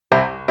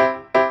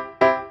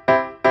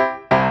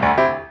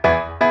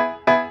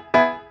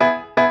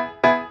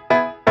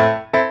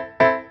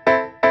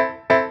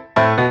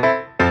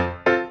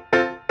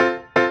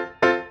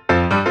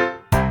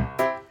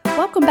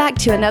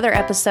to another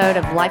episode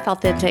of Life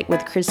Authentic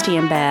with Christy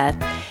and Beth.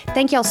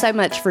 Thank y'all so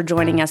much for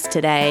joining us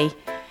today.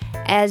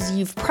 As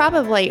you've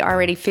probably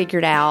already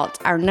figured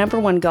out, our number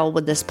one goal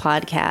with this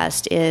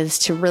podcast is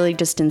to really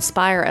just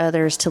inspire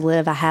others to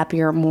live a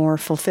happier, more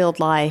fulfilled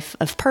life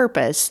of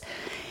purpose.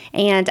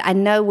 And I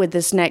know with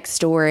this next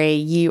story,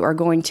 you are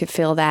going to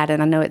feel that,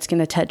 and I know it's going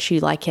to touch you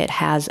like it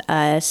has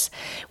us.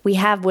 We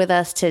have with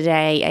us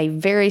today a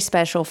very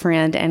special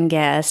friend and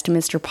guest,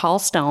 Mr. Paul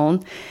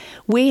Stone.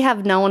 We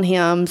have known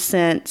him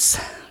since,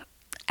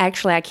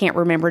 actually, I can't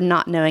remember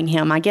not knowing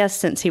him, I guess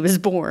since he was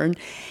born.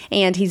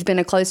 And he's been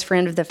a close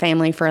friend of the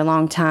family for a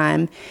long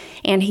time.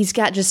 And he's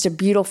got just a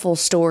beautiful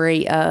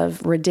story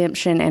of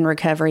redemption and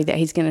recovery that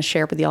he's going to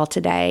share with y'all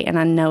today. And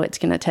I know it's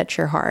going to touch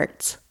your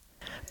hearts.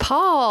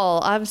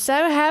 Paul, I'm so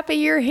happy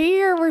you're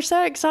here. We're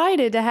so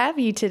excited to have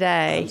you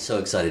today. I'm so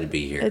excited to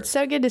be here. It's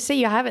so good to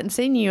see you. I haven't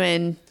seen you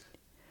in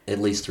at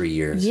least 3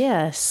 years.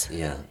 Yes.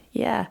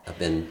 Yeah. I've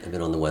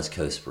been on the West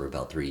Coast for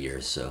about 3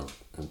 years, so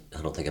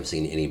I don't think I've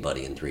seen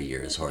anybody in 3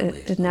 years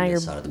hardly. And now on you're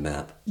this side of the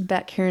map.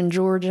 Back here in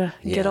Georgia,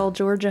 good old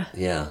Georgia.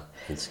 Yeah,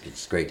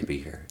 it's great to be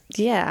here.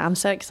 Yeah, I'm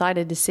so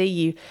excited to see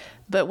you.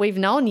 But we've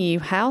known you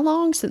how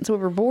long? Since we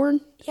were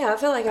born? Yeah, I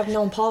feel like I've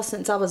known Paul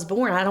since I was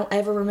born. I don't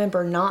ever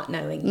remember not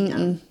knowing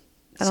him.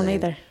 I don't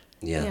either.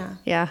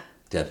 Yeah.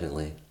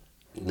 Definitely.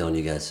 Known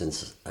you guys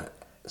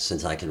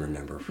since I can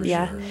remember, for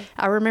sure.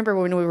 I remember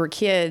when we were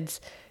kids,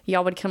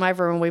 y'all would come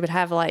over and we would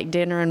have like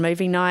dinner and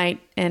movie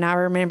night. And I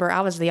remember I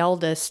was the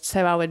oldest,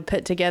 so I would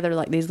put together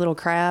like these little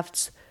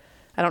crafts.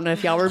 I don't know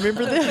if y'all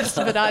remember this,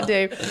 but I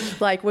do.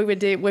 Like we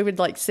would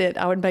like sit,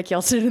 I would make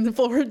y'all sit on the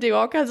floor and do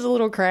all kinds of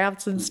little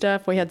crafts and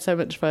stuff. We had so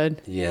much fun.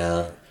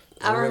 Yeah.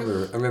 I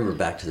remember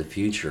Back to the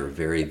Future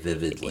very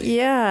vividly.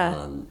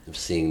 Yeah.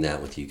 Seeing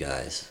that with you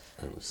guys.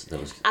 That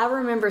was. I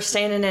remember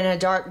standing in a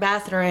dark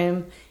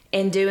bathroom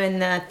and doing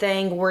the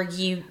thing where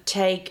you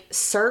take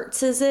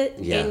certs, is it?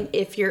 Yeah. And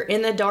if you're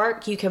in the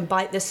dark, you can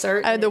bite the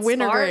cert. Oh, the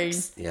wintergreen.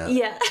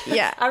 Yeah.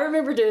 Yeah. I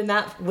remember doing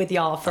that with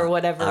y'all for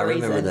whatever reason.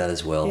 I remember that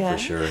as well, for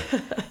sure.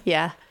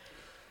 Yeah.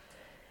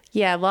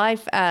 Yeah,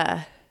 life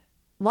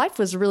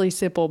was really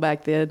simple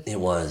back then. It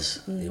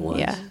was.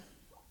 Yeah.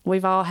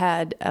 We've all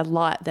had a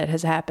lot that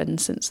has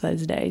happened since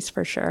those days,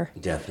 for sure.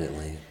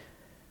 Definitely.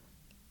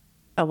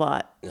 A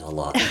lot.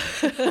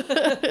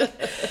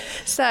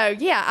 So,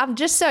 yeah, I'm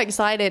just so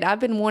excited.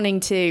 I've been wanting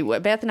to,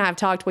 Beth and I have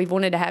talked, we've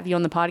wanted to have you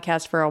on the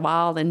podcast for a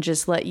while and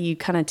just let you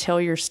kind of tell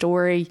your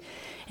story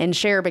and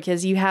share,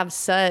 because you have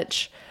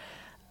such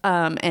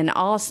an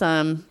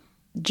awesome,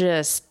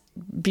 just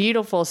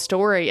beautiful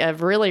story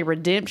of really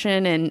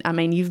redemption. And I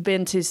mean, you've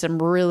been to some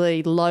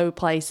really low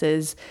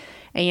places,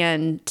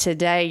 and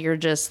today you're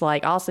just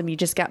like awesome. You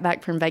just got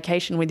back from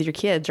vacation with your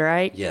kids,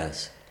 right?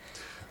 Yes.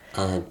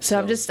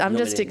 So I'm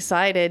just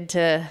excited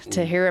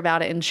to hear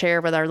about it and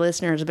share with our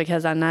listeners,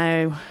 because I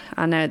know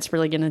it's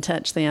really going to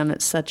touch them.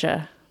 It's such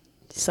a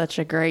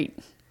great.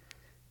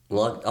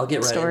 Well, I'll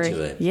get right story.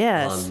 into it.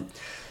 Yes.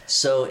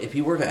 So if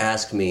you were to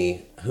ask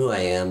me who I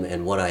am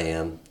and what I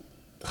am,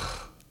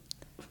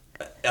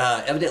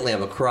 evidently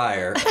I'm a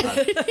crier,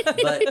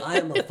 but I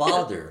am a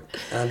father.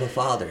 I'm a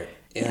father,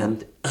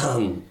 and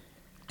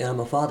I'm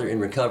a father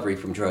in recovery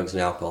from drugs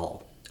and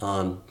alcohol.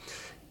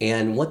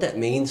 And what that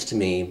means to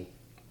me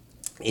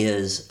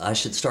is I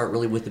should start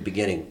really with the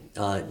beginning.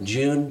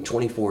 June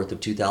 24th of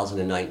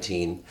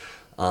 2019,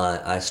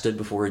 I stood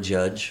before a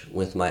judge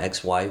with my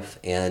ex-wife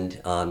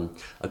and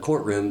a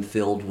courtroom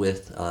filled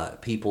with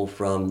people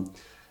from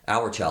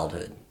our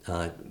childhood,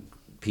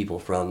 people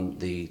from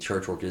the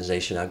church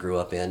organization I grew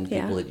up in,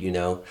 people that you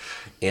know,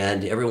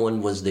 and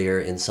everyone was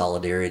there in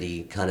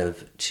solidarity, kind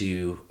of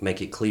to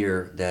make it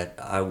clear that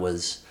I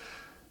was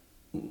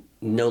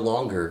no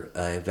longer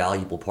a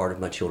valuable part of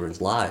my children's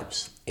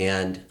lives.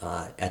 And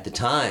at the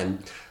time,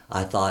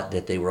 I thought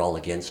that they were all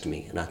against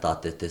me, and I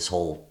thought that this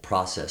whole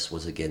process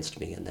was against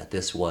me, and that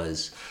this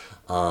was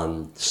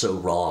so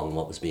wrong,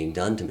 what was being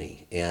done to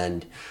me.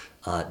 And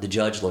the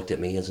judge looked at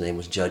me. His name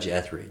was Judge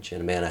Etheridge, and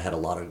a man I had a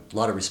lot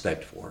of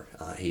respect for.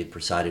 He had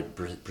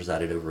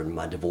presided over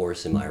my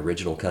divorce in my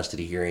original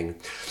custody hearing.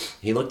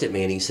 He looked at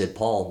me and he said,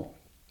 "Paul,"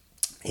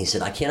 he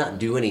said, "I cannot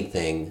do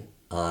anything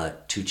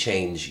to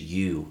change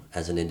you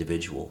as an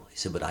individual." He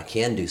said, "But I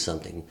can do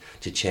something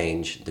to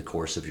change the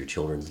course of your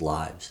children's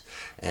lives."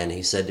 And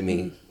he said to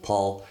me,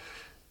 "Paul,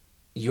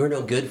 you're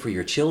no good for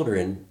your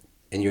children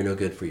and you're no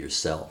good for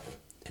yourself."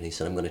 And he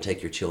said, "I'm going to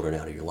take your children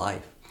out of your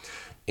life."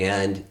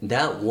 And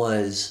that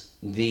was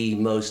the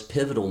most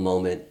pivotal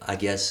moment, I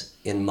guess,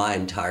 in my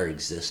entire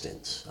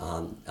existence.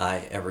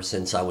 Ever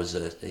since I was,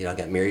 I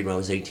got married when I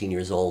was 18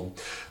 years old.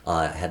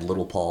 I had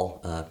little Paul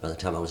by the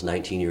time I was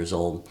 19 years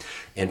old.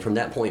 And from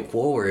that point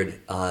forward,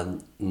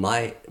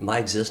 my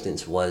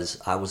existence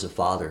was, I was a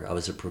father, I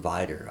was a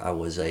provider, I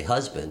was a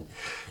husband.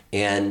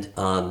 And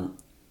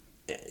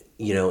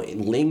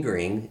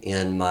lingering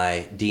in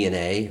my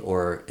DNA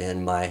or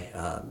in my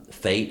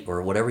fate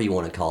or whatever you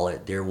want to call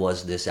it, there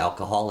was this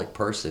alcoholic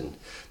person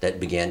that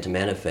began to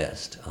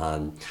manifest.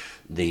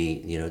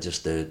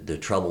 Just the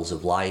troubles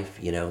of life,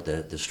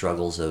 the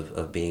struggles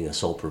of being a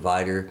sole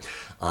provider.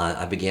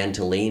 I began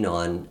to lean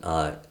on,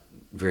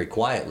 very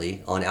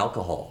quietly, on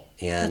alcohol.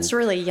 And That's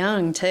really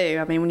young too.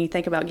 I mean, when you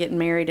think about getting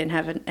married and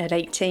having at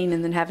 18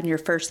 and then having your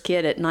first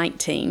kid at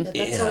 19.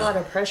 That's a lot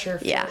of pressure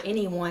for Yeah.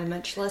 anyone,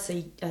 much less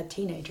a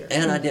teenager.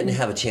 And I didn't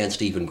have a chance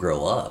to even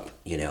grow up.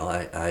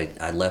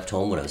 I left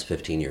home when I was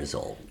 15 years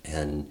old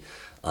and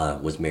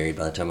was married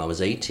by the time I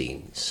was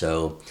 18.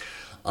 So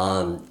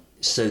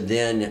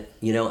then,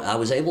 I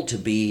was able to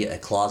be a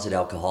closet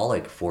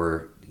alcoholic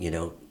for,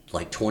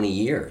 like 20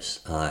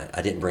 years.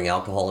 I didn't bring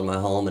alcohol in my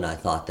home, and I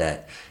thought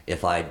that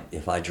if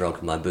I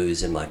drunk my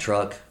booze in my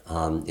truck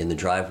in the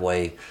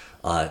driveway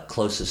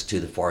closest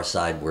to the far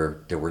side where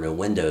there were no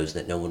windows,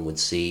 that no one would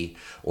see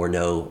or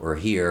know or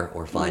hear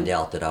or find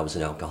out that I was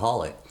an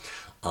alcoholic.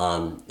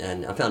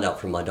 And I found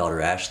out from my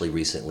daughter Ashley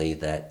recently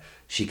that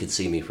she could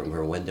see me from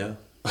her window.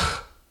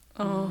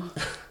 Oh.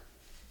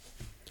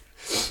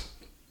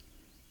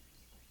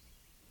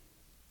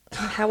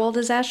 How old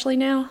is Ashley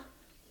now?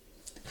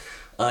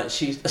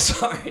 She's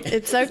sorry.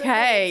 It's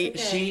okay.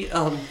 She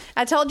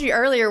I told you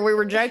earlier we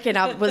were joking.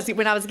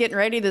 When I was getting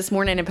ready this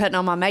morning and putting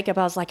on my makeup,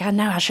 I was like, I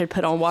know I should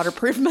put on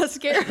waterproof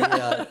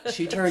mascara.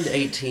 she turned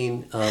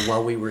 18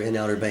 while we were in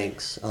Outer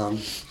Banks, and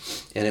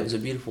it was a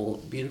beautiful,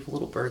 beautiful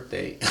little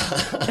birthday.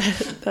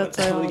 That's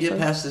so I'm gonna get awesome.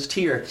 past this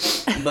tear,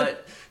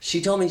 but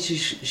she told me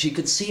she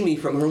could see me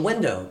from her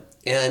window,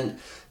 and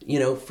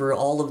for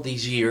all of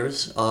these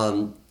years,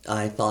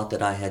 I thought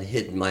that I had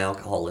hidden my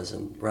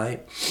alcoholism,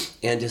 right?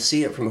 And to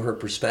see it from her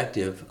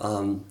perspective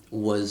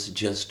was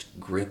just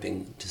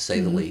gripping, to say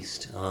the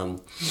least.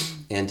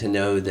 And to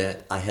know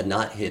that I had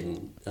not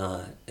hidden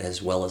as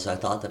well as I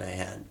thought that I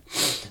had.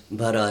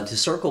 But to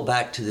circle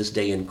back to this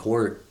day in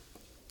court,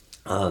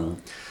 I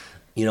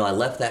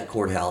left that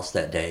courthouse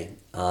that day,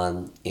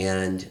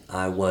 and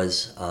I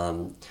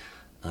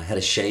had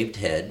a shaved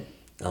head.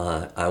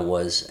 I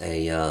was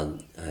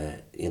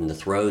in the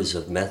throes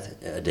of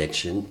meth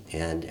addiction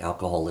and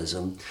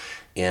alcoholism,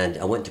 and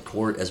I went to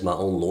court as my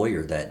own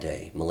lawyer that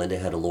day. Melinda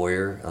had a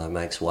lawyer,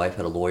 my ex-wife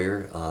had a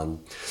lawyer,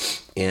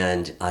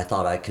 and I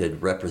thought I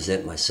could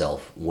represent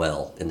myself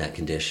well in that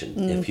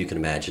condition. If you can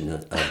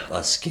imagine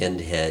a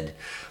skinned head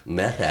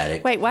meth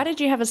addict. Wait, why did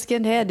you have a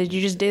skinned head? Did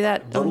you just do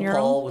that on Little your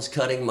Paul own? was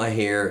cutting my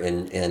hair,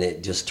 and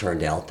it just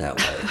turned out that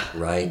way,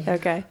 right?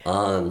 Okay.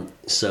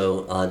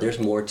 So there's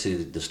more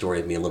to the story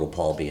of me and Little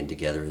Paul being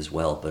together as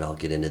well, but I'll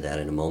get into that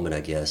in a moment,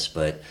 I guess.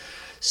 But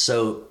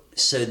so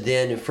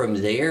then from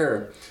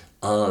there,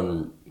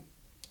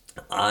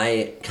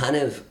 I kind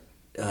of,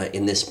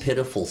 in this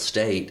pitiful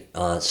state,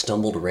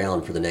 stumbled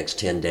around for the next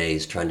 10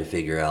 days trying to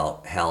figure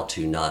out how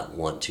to not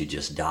want to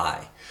just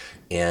die.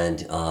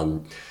 And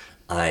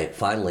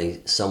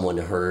someone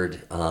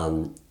heard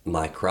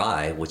my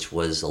cry, which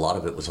was, a lot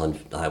of it was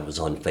I was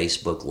on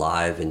Facebook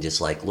Live and just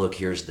like,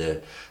 look,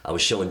 I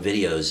was showing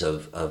videos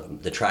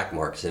of the track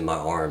marks in my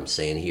arm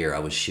saying, here, I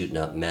was shooting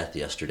up meth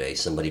yesterday.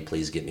 Somebody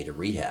please get me to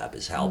rehab,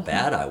 is how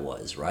bad I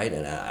was, right?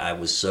 And I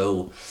was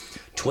so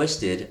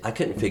twisted, I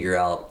couldn't figure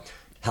out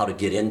how to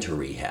get into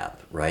rehab,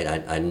 right?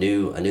 I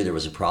knew there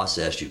was a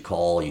process. You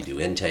call, you do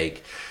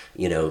intake,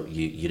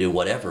 you do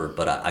whatever,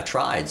 but I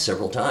tried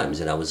several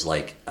times and I was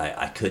like,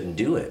 I couldn't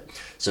do it.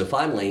 So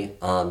finally,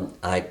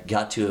 I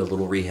got to a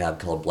little rehab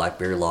called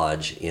Blackberry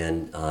Lodge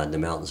in the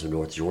mountains of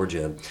North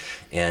Georgia,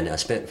 and I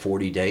spent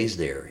 40 days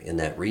there in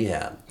that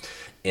rehab.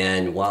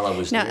 And while I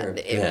was there,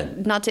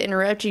 Not to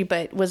interrupt you,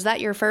 but was that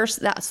your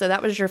first? So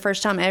that was your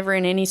first time ever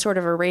in any sort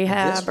of a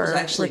rehab this was or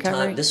actually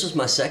recovery? this was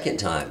my second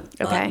time.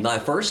 Okay. My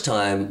first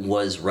time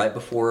was right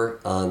before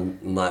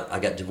I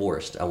got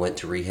divorced. I went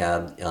to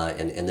rehab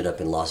and ended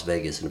up in Las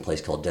Vegas in a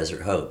place called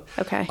Desert Hope.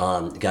 Okay.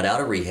 Got out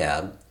of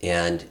rehab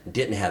and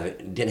didn't have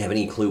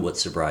any clue what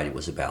sobriety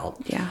was about.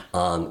 Yeah.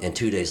 And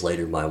 2 days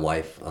later, my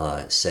wife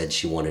said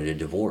she wanted a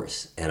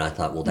divorce, and I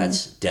thought, well,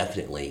 that's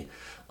definitely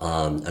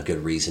a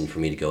good reason for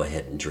me to go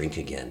ahead and drink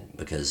again,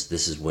 because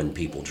this is when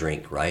people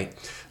drink, right?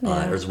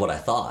 Or is what I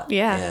thought.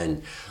 Yeah.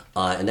 And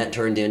that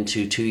turned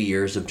into 2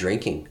 years of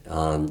drinking.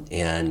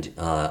 And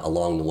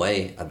along the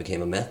way, I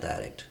became a meth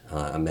addict.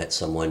 I met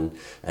someone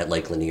at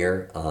Lake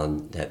Lanier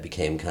that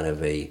became kind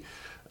of a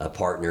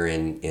partner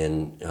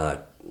in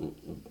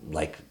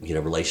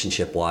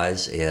relationship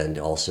wise, and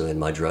also in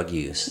my drug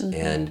use.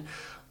 And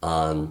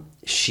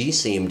she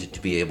seemed to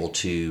be able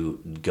to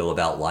go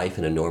about life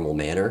in a normal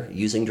manner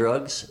using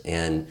drugs,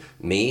 and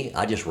me,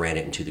 I just ran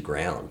it into the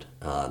ground.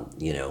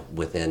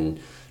 Within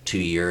 2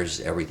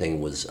 years, everything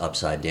was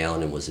upside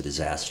down and was a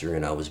disaster,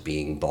 and I was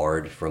being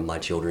barred from my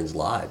children's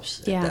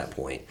lives at that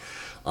point.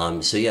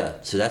 So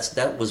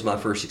that was my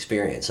first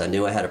experience. I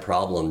knew I had a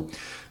problem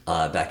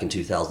back in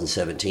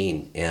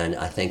 2017, and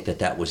I think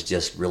that was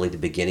just really the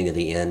beginning of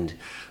the end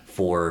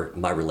for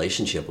my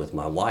relationship with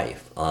my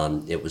wife.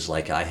 It was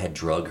like I had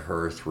drug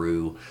her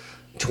through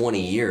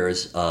 20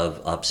 years of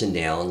ups and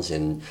downs,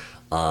 and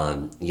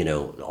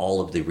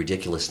all of the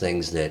ridiculous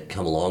things that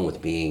come along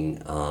with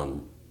being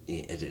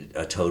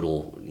a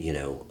total,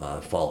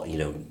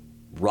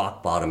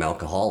 rock bottom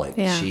alcoholic.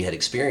 Yeah. She had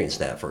experienced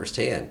that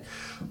firsthand.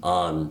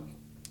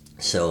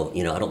 So,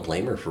 I don't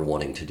blame her for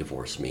wanting to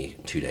divorce me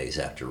 2 days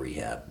after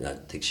rehab. I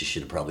think she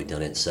should have probably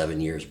done it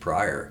 7 years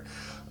prior,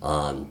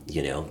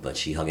 but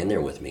she hung in there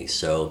with me.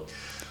 So,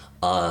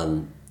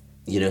 so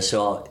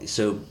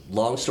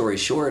long story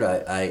short,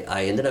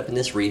 I ended up in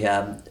this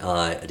rehab.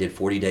 I did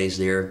 40 days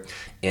there,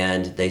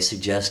 and they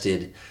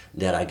suggested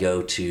that I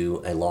go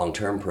to a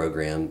long-term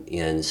program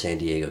in San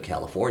Diego,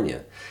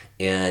 California.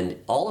 And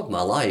all of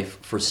my life,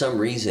 for some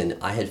reason,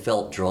 I had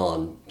felt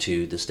drawn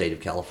to the state of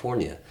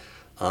California.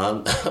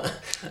 Wow.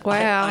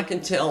 I can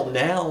tell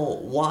now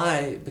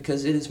why,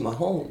 because it is my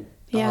home.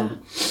 Yeah.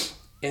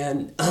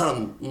 And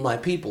my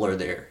people are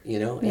there,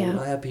 and Yeah.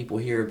 I have people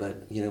here,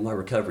 but, my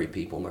recovery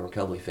people, my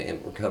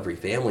recovery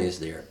family is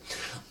there.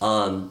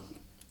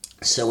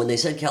 So when they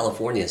said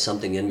California,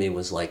 something in me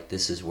was like,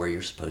 this is where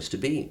you're supposed to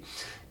be.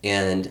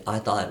 And I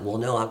thought, well,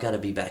 no, I've got to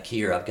be back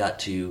here. I've got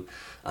to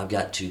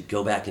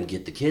go back and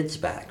get the kids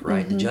back,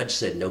 right? The judge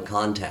said no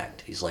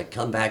contact. He's like,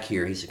 come back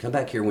here. He said, come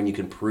back here when you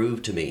can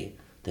prove to me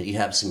that you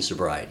have some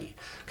sobriety.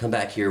 Come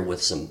back here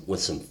with some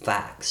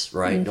facts,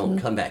 right? Don't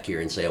come back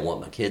here and say, I want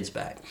my kids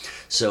back.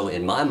 So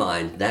in my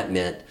mind, that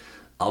meant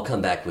I'll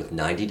come back with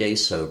 90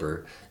 days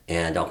sober,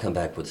 and I'll come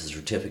back with a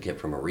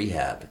certificate from a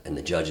rehab, and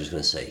the judge is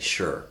going to say,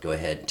 sure, go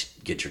ahead,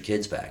 get your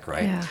kids back,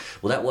 right? Yeah.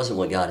 Well, that wasn't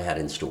what God had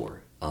in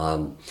store.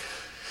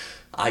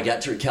 I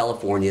got to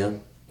California,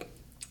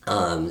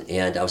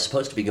 and I was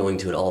supposed to be going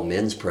to an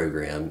all-men's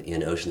program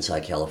in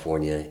Oceanside,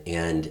 California,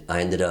 and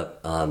I ended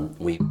up,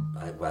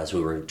 as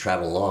we were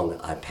traveling along,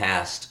 I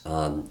passed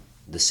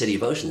the city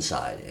of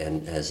Oceanside,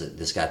 and as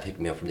this guy picked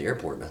me up from the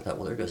airport, and I thought,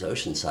 well, there goes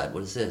Oceanside,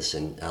 what is this?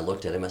 And I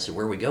looked at him, I said,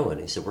 where are we going?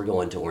 He said, we're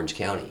going to Orange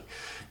County.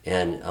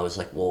 And I was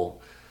like,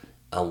 well,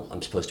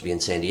 I'm supposed to be in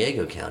San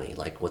Diego County,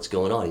 like, what's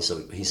going on?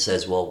 He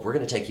says, well, we're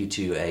going to take you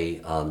to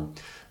a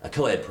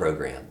co-ed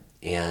program,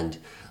 and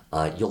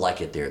you'll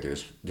like it there.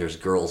 There's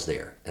girls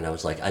there, and I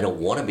was like, I don't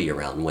want to be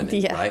around women,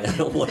 Yeah. right?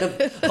 I want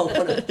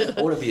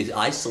to be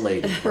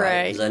isolated,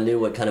 right? Because I knew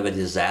what kind of a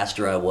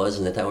disaster I was,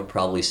 and that would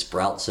probably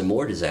sprout some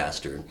more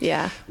disaster.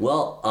 Yeah.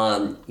 Well,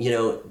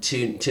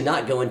 to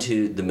not go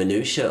into the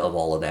minutia of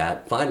all of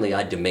that, finally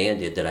I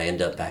demanded that I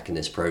end up back in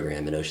this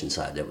program in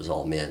Oceanside that was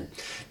all men,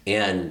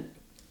 and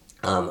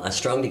I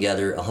strung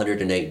together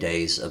 108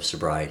 days of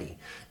sobriety.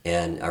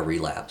 And I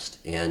relapsed.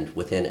 And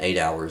within 8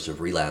 hours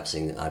of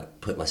relapsing, I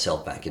put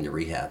myself back into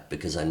rehab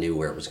because I knew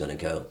where it was going to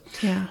go.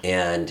 Yeah.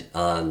 And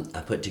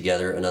I put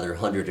together another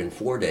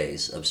 104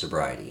 days of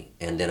sobriety.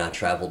 And then I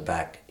traveled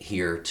back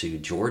here to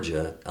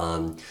Georgia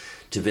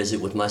to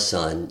visit with my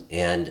son.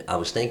 And I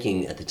was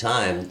thinking at the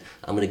time,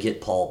 I'm going to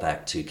get Paul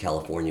back to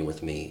California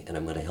with me, and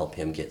I'm going to help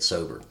him get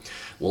sober.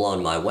 Well,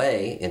 on my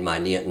way, in my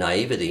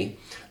naivety,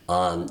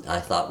 I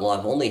thought, well,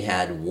 I've only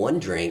had one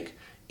drink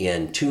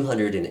in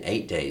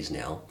 208 days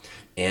now,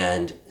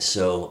 and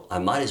so I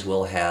might as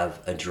well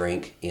have a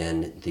drink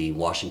in the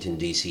Washington,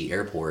 D.C.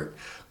 airport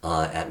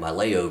at my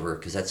layover,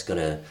 because that's going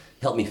to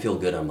help me feel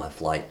good on my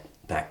flight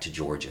back to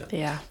Georgia.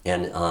 Yeah.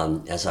 And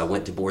as I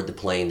went to board the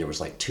plane, there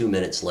was like 2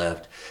 minutes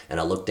left, and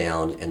I looked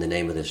down, and the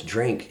name of this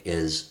drink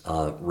is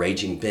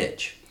Raging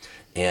Bitch.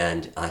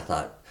 And I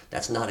thought,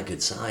 that's not a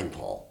good sign,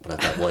 Paul. But I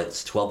thought, well,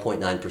 it's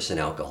 12.9%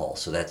 alcohol,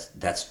 so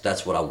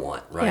that's what I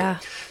want, right? Yeah.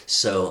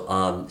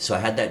 So so I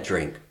had that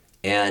drink,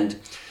 and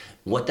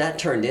what that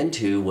turned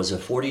into was a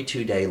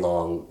 42-day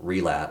long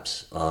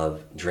relapse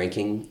of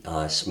drinking,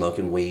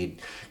 smoking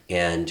weed,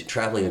 and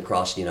traveling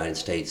across the United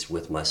States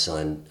with my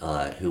son,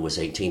 who was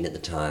 18 at the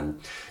time,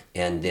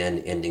 and then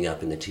ending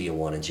up in the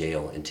Tijuana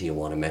jail in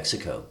Tijuana,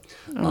 Mexico.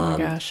 Oh my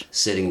gosh.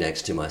 Sitting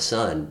next to my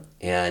son,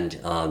 and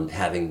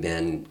having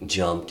been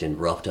jumped and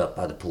roughed up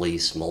by the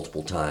police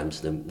multiple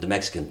times, the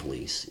Mexican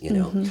police,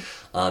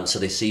 So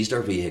they seized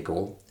our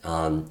vehicle,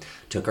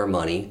 took our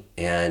money,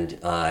 and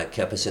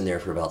kept us in there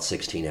for about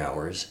 16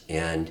 hours,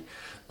 and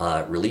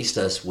released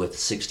us with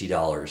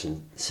 $60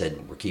 and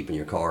said, we're keeping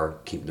your car,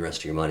 keeping the rest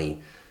of your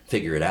money,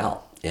 figure it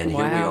out. And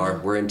here we Wow. are,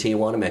 we're in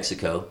Tijuana,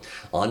 Mexico,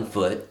 on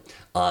foot.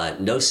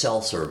 No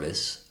cell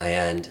service,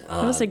 and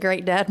That was a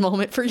great dad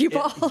moment for you,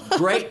 Paul.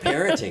 great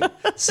parenting.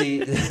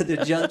 See,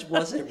 the judge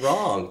wasn't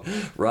wrong,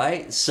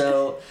 right?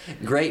 So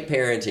great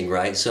parenting,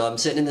 right? So I'm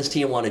sitting in this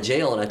Tijuana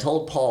jail, and I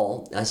told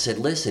Paul, I said,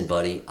 listen,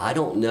 buddy, I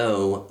don't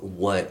know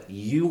what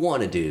you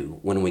want to do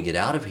when we get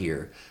out of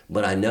here,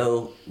 but I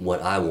know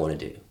what I want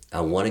to do.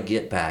 I want to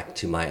get back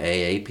to my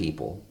AA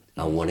people.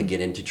 I want to get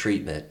into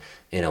treatment,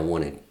 and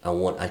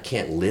I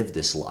can't live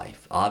this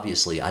life.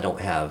 Obviously, I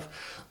don't have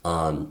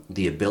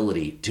the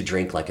ability to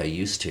drink like I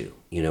used to.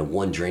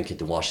 One drink at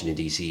the Washington,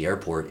 D.C.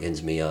 airport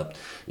gets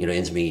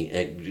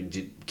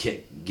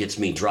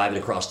me driving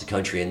across the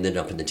country and then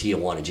up in the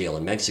Tijuana jail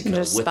in Mexico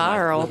Just with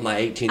spiral. my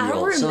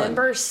 18-year-old son. I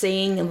remember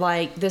seeing,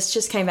 this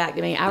just came back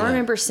to me. I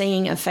remember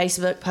seeing a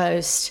Facebook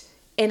post,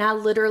 and I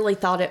literally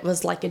thought it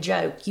was like a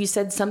joke. You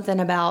said something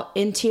about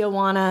in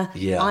Tijuana,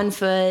 Yeah. on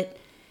foot,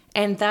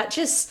 And that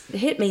just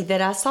hit me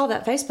that I saw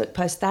that Facebook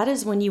post. That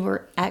is when you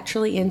were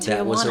actually in Tijuana.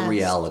 That was a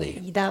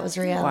reality. That was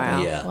reality.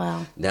 Wow. Yeah,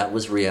 Wow. that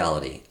was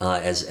reality.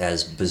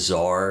 As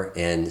bizarre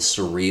and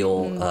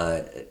surreal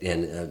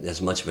and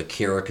as much of a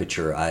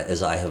caricature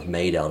as I have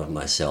made out of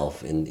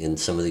myself in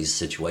some of these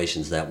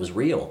situations, that was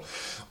real.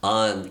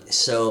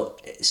 So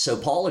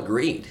Paul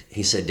agreed.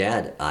 He said,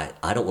 "Dad,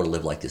 I don't want to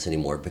live like this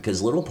anymore,"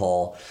 because little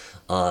Paul,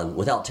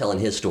 without telling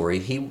his story,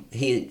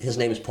 his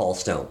name is Paul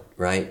Stone,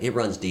 right? It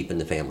runs deep in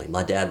the family.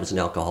 My dad was an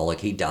alcoholic.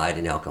 He died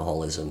in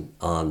alcoholism.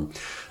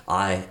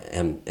 I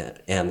am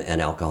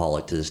an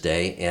alcoholic to this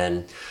day.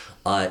 And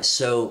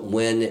so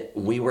when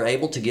we were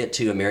able to get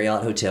to a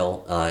Marriott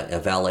hotel, a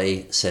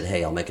valet said,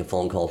 "Hey, I'll make a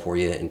phone call for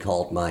you," and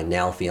called my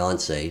now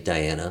fiance,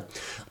 Diana.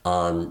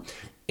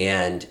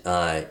 And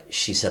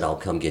she said, "I'll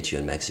come get you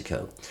in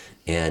Mexico."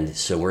 And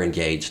so we're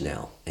engaged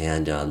now.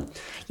 And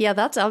Yeah,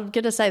 I'm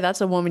going to say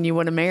that's a woman you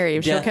want to marry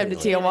if she'll come to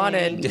Definitely.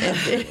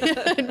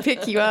 Tijuana and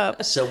pick you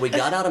up. so we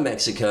got out of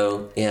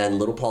Mexico, and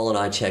little Paul and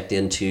I checked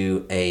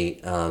into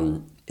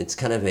it's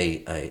kind of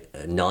a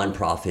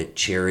nonprofit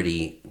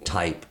charity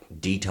type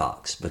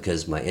detox,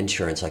 because my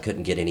insurance, I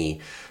couldn't get into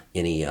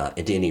any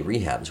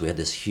rehabs. We had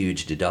this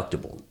huge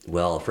deductible.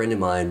 Well, a friend of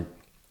mine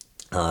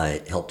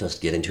helped us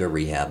get into a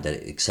rehab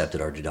that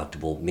accepted our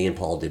deductible. Me and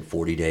Paul did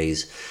 40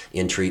 days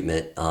in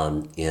treatment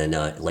in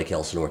Lake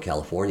Elsinore,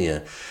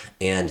 California.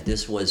 And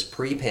this was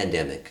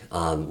pre-pandemic.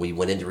 We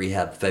went into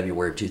rehab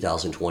February of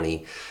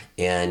 2020,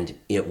 and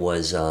it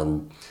was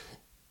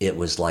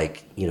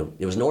like,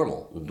 it was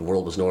normal. The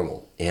world was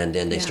normal. And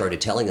then they started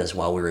telling us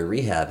while we were in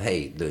rehab,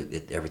 "Hey,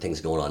 everything's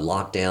going on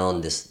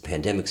lockdown. This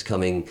pandemic's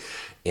coming."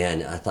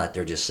 And I thought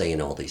they're just saying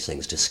all these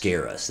things to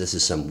scare us. This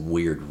is some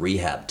weird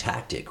rehab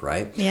tactic,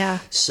 right? Yeah.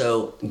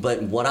 So,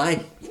 but what I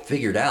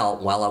figured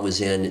out while I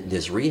was in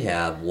this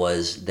rehab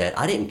was that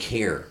I didn't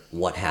care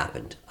what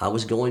happened. I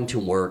was going to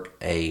work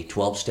a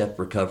 12-step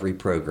recovery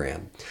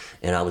program,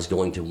 and I was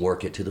going to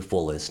work it to the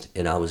fullest,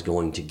 and I was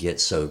going to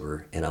get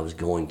sober, and I was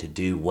going to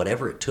do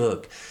whatever it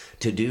took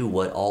to do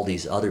what all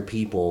these other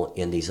people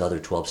in these other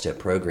 12-step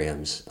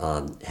programs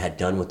had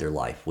done with their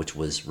life, which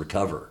was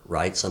recover,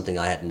 right? Something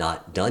I had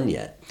not done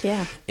yet.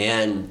 Yeah.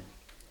 And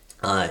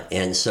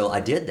so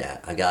I did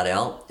that. I got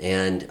out,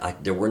 and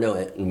there were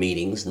no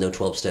meetings, no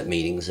 12-step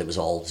meetings. It was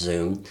all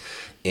Zoom.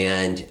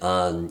 And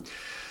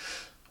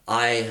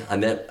I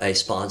met a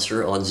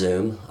sponsor on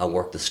Zoom. I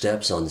worked the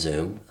steps on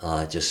Zoom,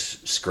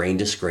 just screen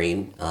to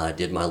screen.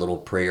 Did my little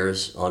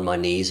prayers on my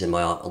knees in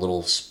my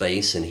little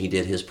space, and he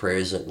did his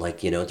prayers.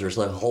 There's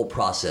a whole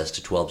process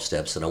to 12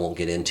 steps that I won't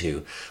get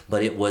into,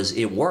 but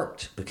it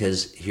worked,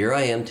 because here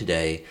I am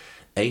today,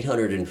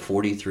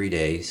 843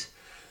 days.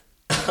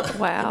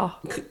 Wow.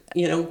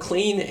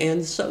 Clean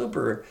and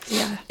sober.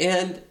 Yeah.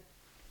 And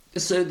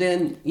so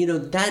then,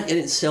 that in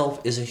itself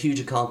is a huge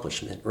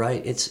accomplishment,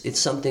 right? It's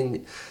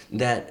something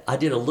that I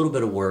did a little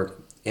bit of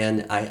work,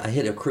 and I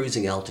hit a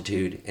cruising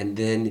altitude, and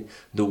then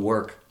the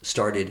work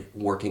started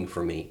working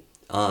for me.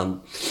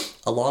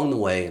 Along the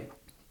way,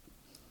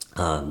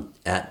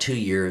 at 2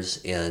 years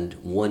and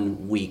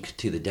 1 week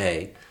to the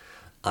day,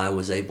 I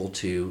was able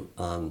to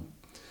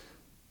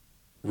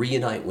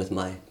reunite with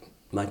my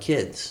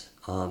kids.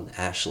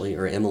 Ashley,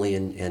 or Emily,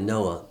 and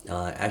Noah.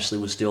 Ashley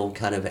was still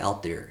kind of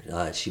out there.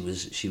 She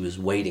was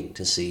waiting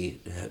to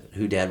see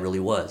who Dad really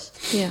was.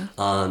 Yeah.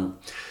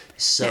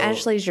 So Now,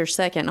 Ashley's your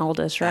second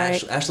oldest,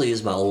 right? Ashley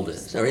is my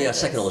oldest. Or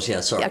second oldest.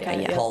 Yeah, sorry.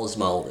 Okay, yeah. Paul is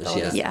my oldest.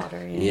 Yeah. Yeah.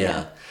 Daughter,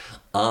 Yeah.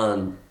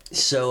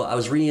 So I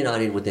was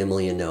reunited with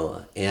Emily and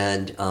Noah,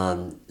 and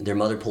their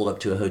mother pulled up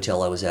to a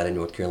hotel I was at in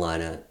North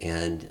Carolina,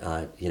 and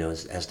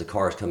as the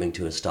car is coming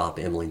to a stop,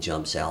 Emily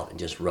jumps out and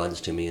just runs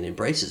to me and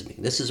embraces me.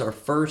 This is our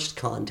first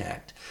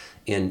contact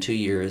in 2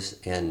 years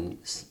and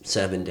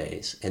 7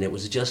 days, and it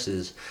was just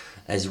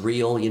as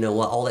real.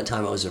 All that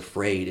time I was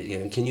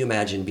afraid. Can you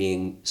imagine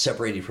being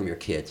separated from your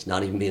kids,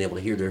 not even being able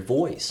to hear their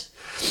voice?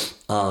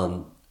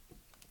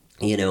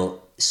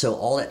 So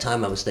all that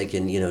time I was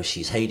thinking,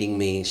 she's hating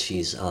me.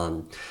 She's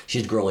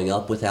growing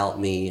up without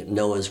me.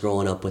 Noah's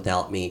growing up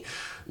without me.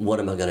 What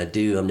am I going to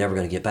do? I'm never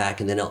going to get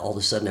back. And then all of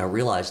a sudden I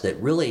realized that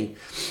really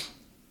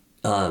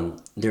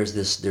there's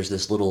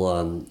this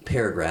little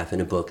paragraph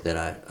in a book that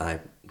I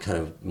kind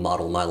of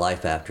model my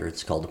life after.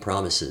 It's called The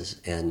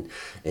Promises, and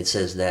it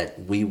says that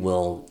we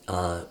will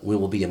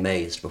be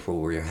amazed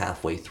before we're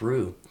halfway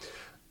through.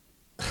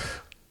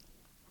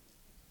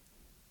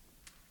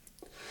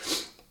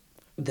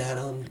 That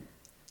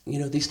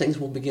these things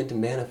will begin to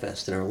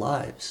manifest in our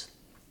lives.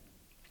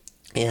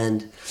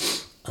 And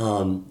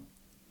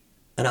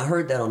I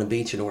heard that on a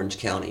beach in Orange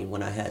County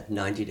when I had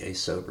 90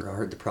 days sober. I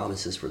heard the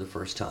promises for the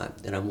first time.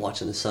 And I'm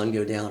watching the sun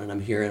go down, and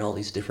I'm hearing all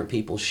these different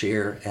people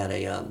share at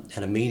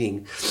a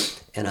meeting.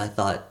 And I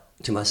thought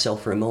to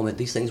myself for a moment,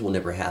 these things will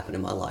never happen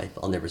in my life.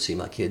 I'll never see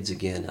my kids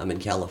again. I'm in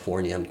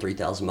California. I'm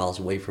 3,000 miles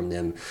away from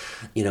them.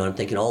 I'm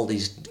thinking all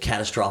these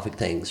catastrophic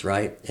things,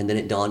 right? And then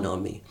it dawned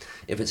on me,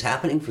 if it's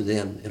happening for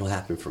them, it'll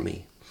happen for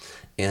me.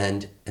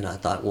 And I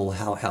thought, well,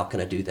 how can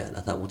I do that? And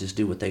I thought, well, just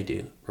do what they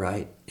do,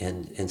 right?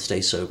 And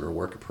stay sober,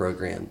 work a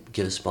program,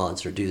 get a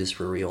sponsor, do this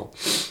for real.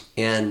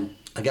 And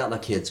I got my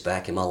kids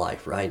back in my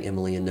life, right?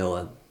 Emily and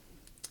Noah.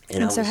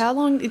 And so how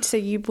long, so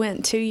you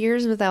went 2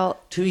 years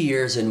without 2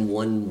 years and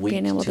 1 week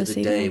being able to to the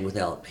see day them?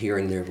 without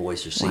hearing their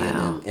voice or seeing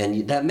Wow. them.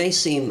 And that may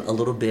seem a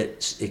little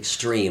bit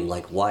extreme,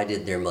 like why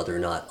did their mother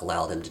not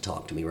allow them to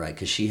talk to me, right?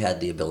 Because she had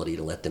the ability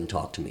to let them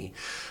talk to me.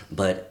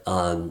 But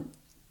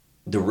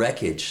the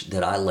wreckage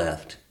that I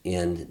left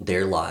in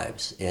their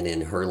lives and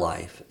in her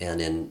life and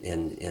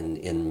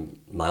in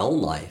my own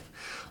life,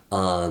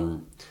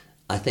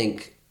 I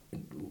think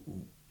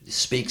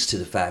speaks to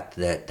the fact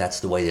that that's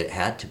the way that it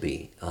had to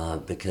be,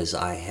 because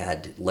I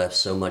had left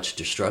so much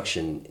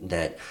destruction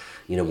that,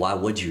 why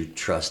would you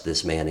trust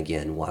this man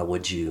again? Why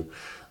would you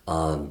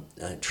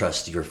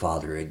trust your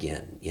father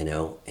again?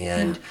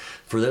 And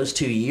for those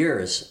 2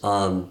 years,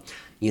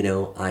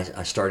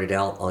 I started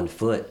out on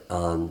foot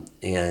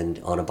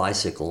and on a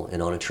bicycle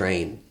and on a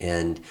train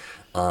and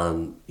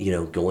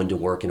going to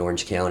work in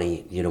Orange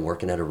County,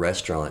 working at a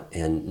restaurant,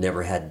 and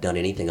never had done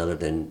anything other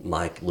than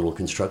my little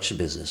construction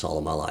business all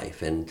of my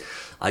life. And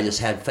I just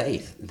had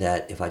faith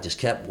that if I just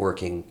kept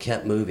working,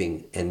 kept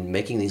moving, and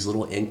making these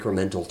little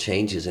incremental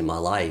changes in my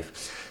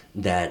life,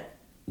 that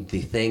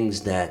the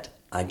things that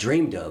I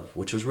dreamed of,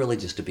 which was really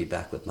just to be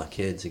back with my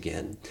kids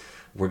again,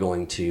 were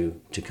going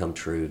to come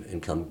true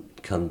and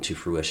come to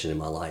fruition in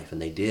my life.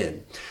 And they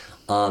did.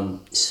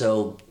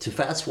 So to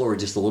fast forward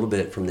just a little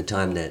bit from the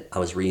time that I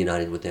was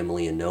reunited with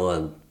Emily and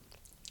Noah,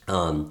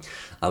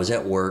 I was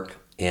at work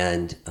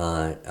and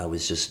I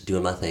was just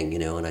doing my thing,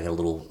 and I got a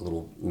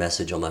little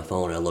message on my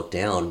phone. And I looked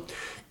down,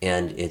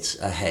 and it's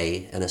a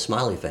hey and a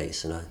smiley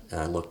face, and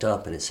I looked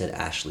up, and it said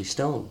Ashley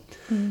Stone.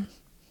 Mm.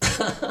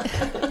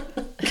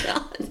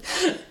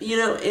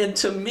 God, and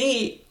to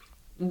me,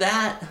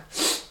 that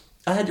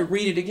I had to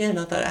read it again.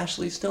 I thought,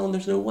 Ashley Stone,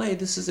 there's no way.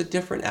 This is a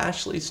different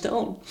Ashley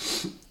Stone.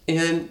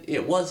 And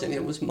it wasn't.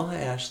 It was my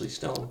Ashley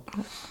Stone.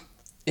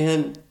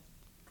 And,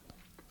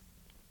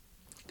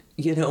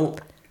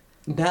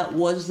 that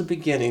was the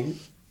beginning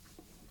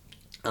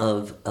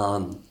of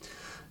the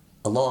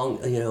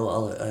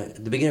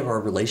beginning of our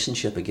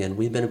relationship again.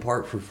 We've been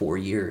apart for 4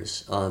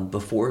 years.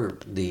 Before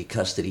the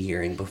custody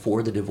hearing,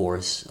 before the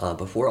divorce,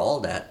 before all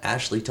that,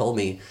 Ashley told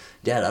me,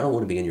 Dad, I don't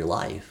want to be in your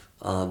life.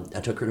 I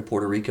took her to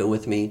Puerto Rico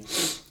with me,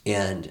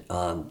 and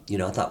I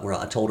thought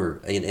I told her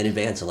in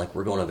advance,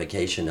 we're going on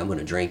vacation. I'm going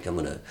to drink. I'm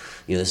going to,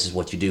 this is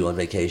what you do on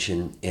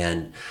vacation.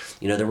 And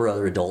there were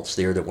other adults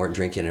there that weren't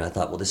drinking, and I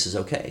thought, well, this is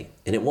okay,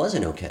 and it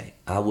wasn't okay.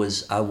 I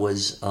was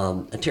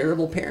a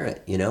terrible parent,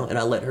 and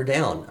I let her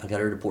down. I got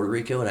her to Puerto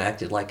Rico, and I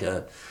acted like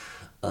a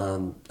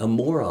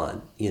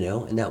moron,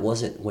 and that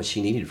wasn't what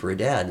she needed for a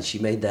dad. And she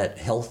made that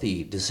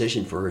healthy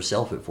decision for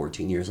herself at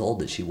 14 years old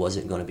that she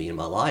wasn't going to be in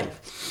my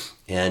life,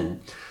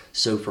 and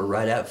so for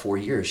right at 4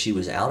 years, she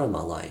was out of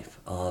my life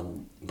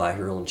by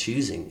her own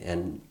choosing.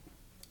 And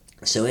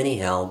so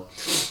anyhow,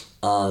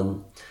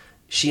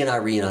 she and I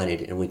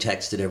reunited, and we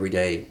texted every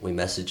day. We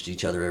messaged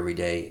each other every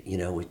day.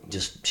 We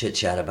just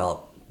chit-chat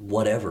about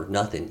whatever,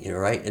 nothing,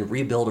 right? And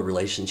rebuild a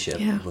relationship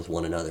with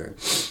one another.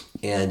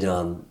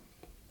 And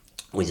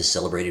we just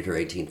celebrated her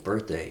 18th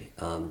birthday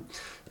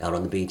out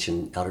on the beach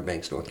in Outer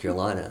Banks, North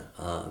Carolina.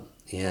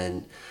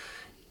 And,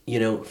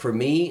 for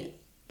me,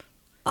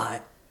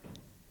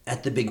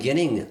 at the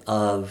beginning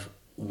of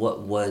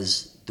what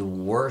was the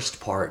worst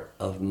part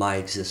of my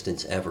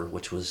existence ever,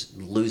 which was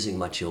losing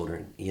my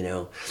children,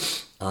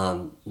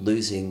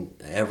 losing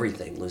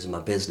everything, losing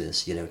my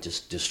business,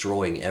 just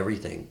destroying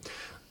everything.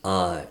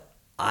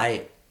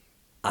 I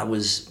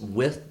was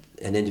with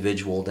an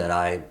individual that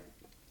I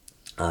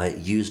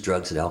used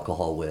drugs and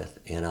alcohol with,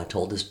 and I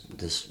told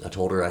I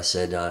told her, I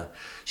said,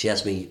 she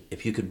asked me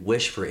if you could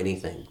wish for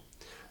anything,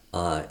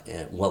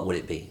 what would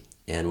it be?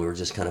 And we were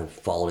just kind of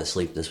falling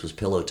asleep. This was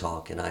pillow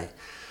talk. And I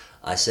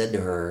said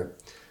to her,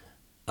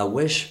 I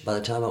wish by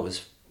the time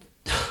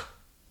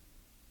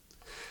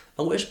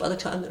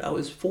that I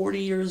was 40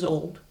 years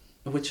old,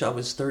 which I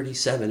was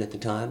 37 at the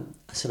time,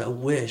 I said, I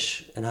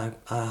wish and I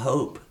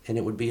hope, and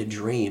it would be a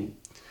dream,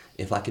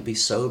 if I could be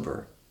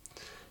sober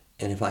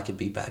and if I could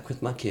be back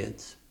with my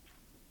kids.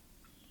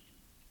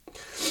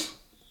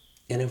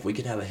 And if we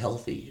could have a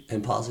healthy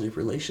and positive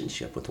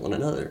relationship with one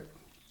another.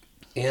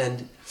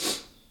 And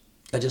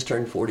I just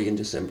turned 40 in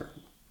December.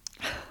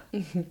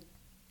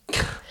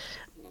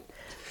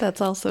 That's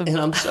awesome. And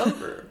I'm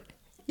sober.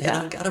 And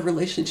I've got a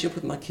relationship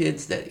with my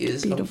kids that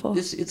is beautiful.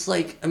 It's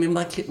like, me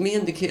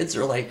and the kids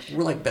are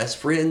we're like best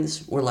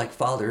friends. We're like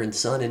father and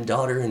son and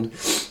daughter, and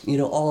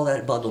all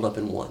that bundled up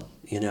in one.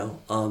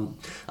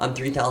 I'm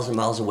 3,000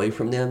 miles away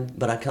from them,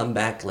 but I come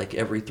back like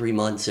every 3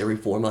 months, every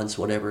 4 months,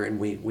 whatever, and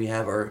we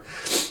have our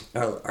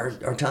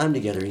time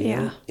together. You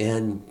know?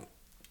 And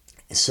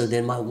so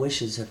then my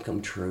wishes have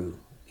come true.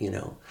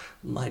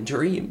 My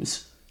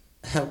dreams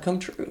have come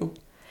true.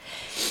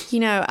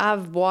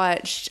 I've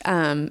watched,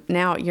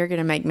 now you're going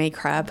to make me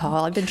cry,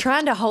 Paul. I've been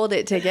trying to hold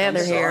it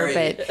together here,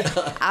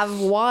 but I've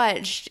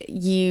watched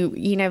you,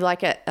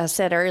 like I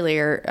said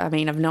earlier, I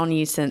mean, I've known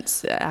you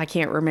since I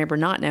can't remember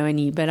not knowing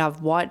you, but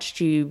I've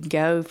watched you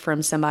go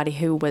from somebody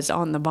who was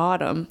on the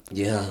bottom.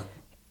 Yeah.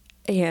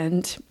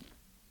 And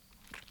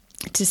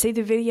to see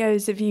the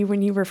videos of you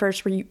when you were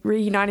first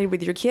reunited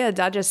with your kids,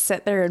 I just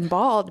sat there and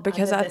bawled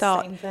because I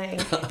thought, same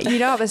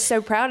thing. I was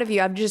so proud of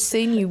you. I've just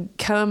seen you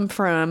come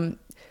from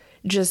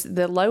just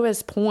the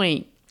lowest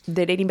point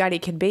that anybody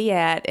could be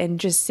at, and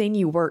just seen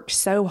you work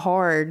so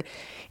hard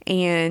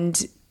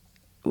and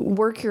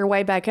work your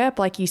way back up,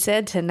 like you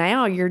said, to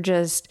now you're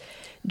just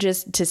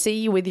to see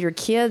you with your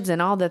kids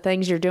and all the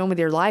things you're doing with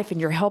your life,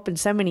 and you're helping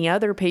so many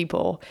other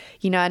people.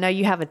 I know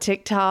you have a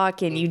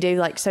TikTok and you do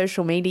like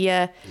social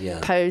media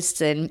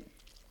posts, and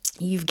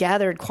you've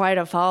gathered quite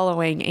a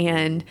following,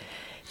 and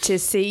to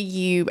see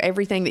you,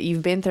 everything that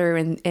you've been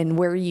through and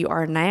where you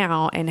are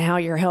now and how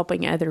you're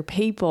helping other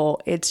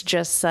people, it's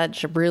just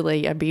such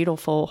really a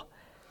beautiful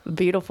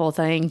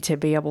thing to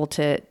be able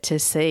to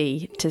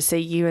see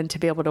you and to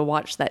be able to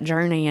watch that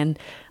journey. And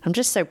I'm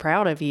just so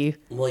proud of you.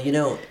 Well,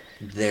 you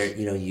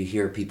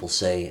hear people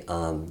say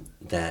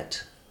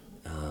that,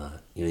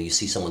 you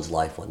see someone's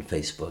life on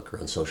Facebook or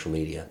on social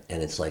media,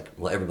 and it's like,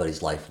 well,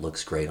 everybody's life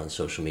looks great on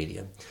social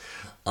media.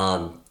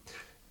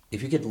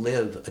 If you could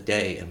live a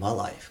day in my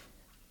life,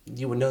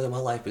 you would know that my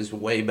life is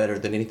way better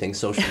than anything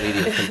social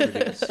media can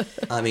produce.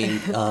 I mean,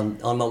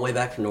 on my way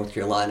back from North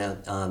Carolina,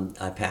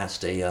 I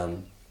passed a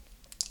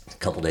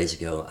couple days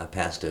ago, I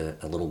passed a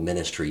little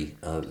ministry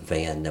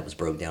van that was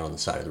broke down on the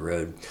side of the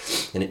road,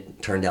 and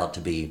it turned out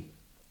to be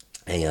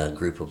a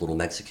group of little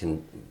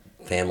Mexican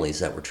families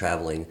that were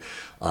traveling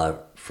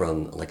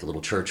from like a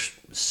little church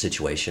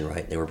situation,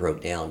 right? They were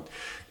broke down,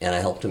 and I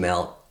helped them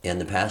out, and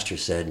the pastor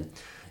said,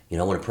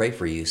 I want to pray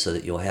for you so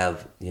that you'll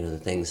have, the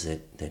things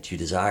that you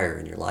desire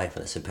in your life.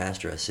 And I said,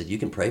 Pastor, you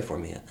can pray for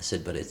me. I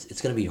said, but it's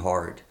going to be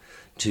hard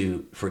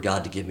for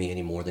God to give me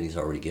any more than he's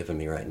already given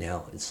me right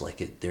now. It's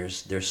like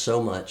there's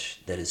so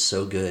much that is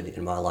so good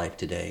in my life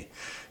today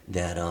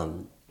that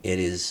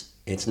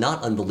it's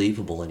not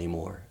unbelievable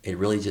anymore. It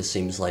really just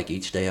seems like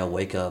each day I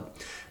wake up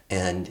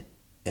and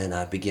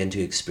I begin to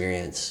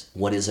experience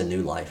what is a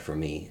new life for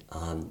me.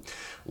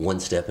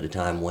 One step at a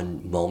time,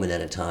 one moment at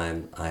a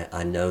time.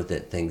 I know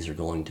that things are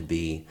going to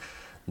be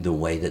the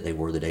way that they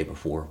were the day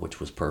before, which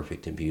was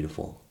perfect and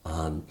beautiful,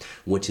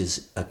 which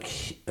is a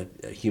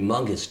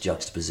humongous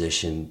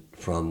juxtaposition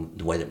from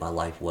the way that my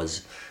life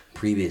was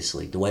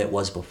previously. The way it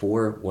was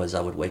before was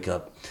I would wake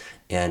up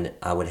and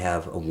I would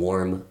have a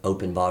warm,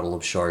 open bottle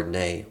of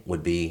Chardonnay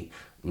would be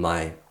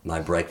my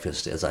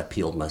breakfast as I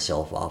peeled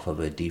myself off of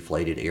a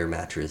deflated air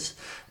mattress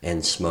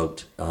and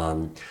smoked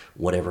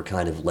whatever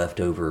kind of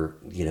leftover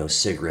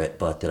cigarette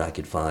butt that I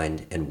could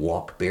find, and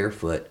walk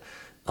barefoot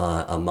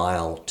a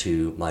mile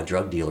to my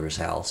drug dealer's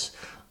house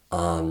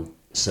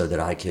so that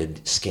I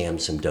could scam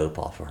some dope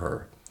off of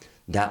her.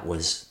 That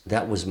was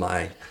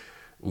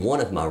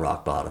one of my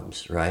rock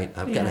bottoms, right?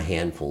 I've got a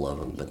handful of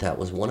them, but that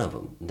was one of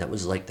them. That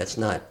was like, that's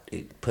not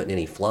putting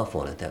any fluff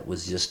on it. That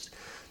was just,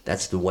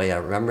 that's the way I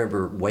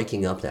remember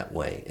waking up that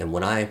way. And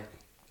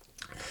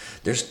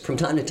there's from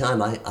time to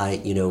time,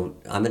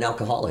 I'm an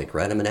alcoholic,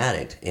 right? I'm an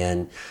addict,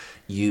 and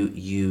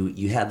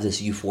you have this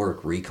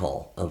euphoric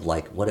recall of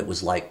like what it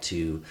was like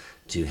to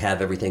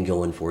have everything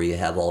going for you,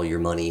 have all your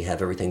money,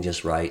 have everything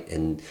just right,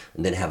 and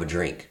then have a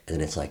drink. And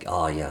then it's like,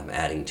 oh yeah, I'm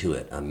adding to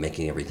it. I'm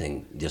making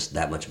everything just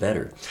that much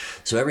better.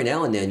 So every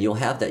now and then you'll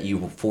have that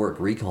euphoric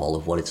recall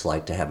of what it's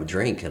like to have a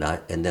drink.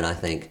 And then I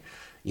think,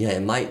 yeah,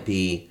 it might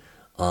be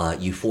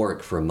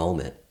euphoric for a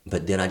moment,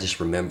 but then I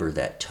just remember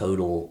that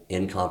total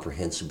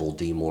incomprehensible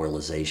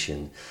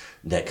demoralization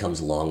that comes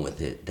along with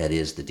it. That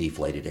is the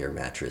deflated air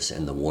mattress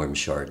and the warm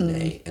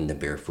Chardonnay and the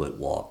barefoot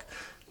walk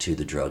to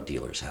the drug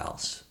dealer's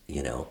house,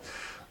 and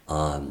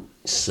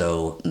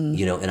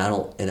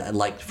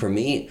like for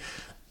me,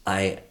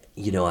 I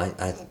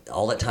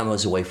all that time I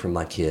was away from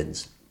my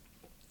kids,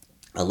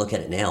 I look at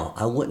it now,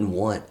 I wouldn't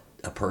want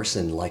a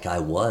person like I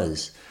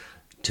was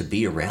to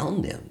be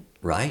around them.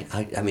 Right?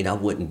 I mean, I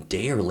wouldn't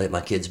dare let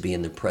my kids be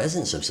in the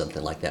presence of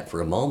something like that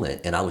for a moment.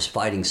 And I was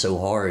fighting so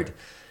hard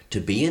to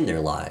be in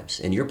their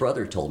lives. And your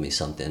brother told me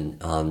something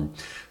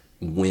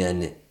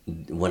when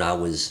I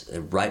was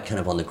right kind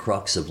of on the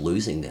crux of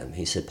losing them.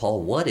 He said,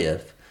 Paul, what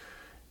if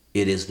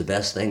it is the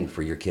best thing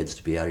for your kids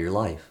to be out of your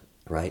life,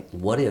 right?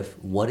 What if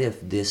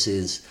this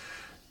is,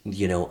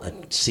 a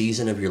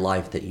season of your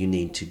life that you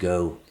need to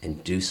go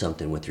and do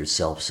something with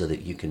yourself so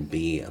that you can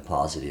be a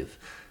positive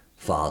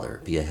father,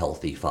 be a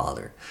healthy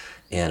father.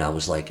 And I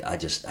was like, I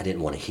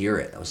didn't want to hear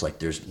it. I was like,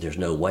 there's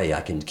no way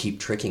I can keep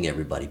tricking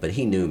everybody. But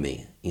he knew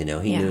me, he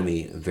knew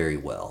me very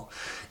well.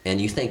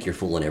 And you think you're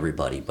fooling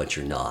everybody, but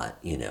you're not,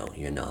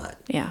 you're not.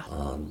 Yeah.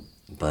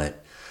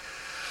 But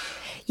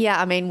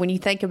yeah, I mean, when you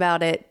think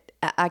about it,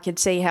 I could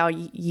see how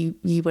you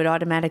would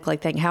automatically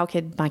think, how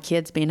could my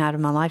kids being out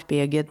of my life be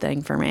a good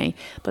thing for me?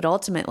 But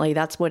ultimately,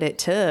 that's what it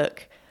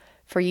took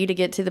for you to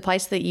get to the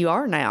place that you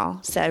are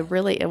now. So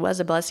really, it was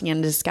a blessing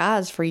in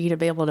disguise for you to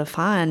be able to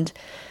find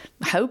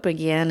hope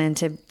again and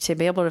to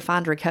be able to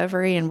find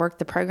recovery and work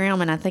the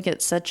program. And I think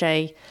it's such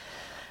a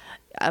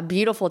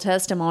beautiful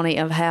testimony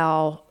of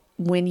how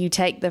when you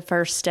take the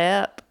first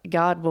step,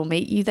 God will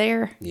meet you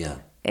there. Yeah.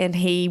 And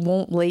he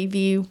won't leave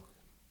you.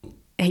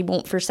 He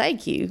won't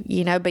forsake you,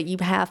 but you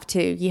have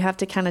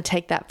to kind of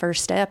take that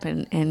first step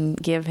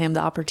and give him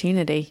the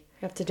opportunity.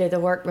 You have to do the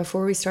work.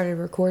 Before we started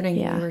recording,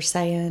 Yeah. You were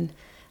saying,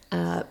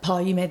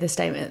 Paul, you made the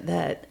statement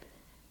that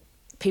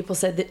people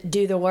said that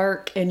do the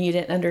work and you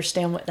didn't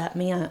understand what that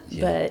meant.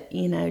 Yeah.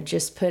 But,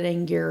 just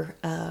putting your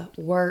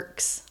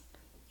works,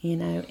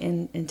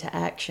 into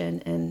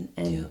action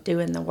and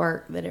doing the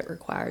work that it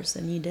requires,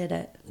 and you did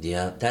it.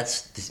 Yeah,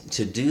 that's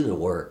to do the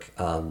work.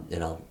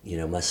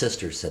 My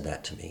sister said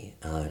that to me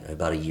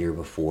about a year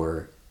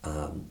before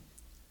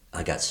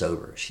I got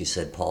sober. She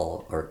said,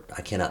 Paul,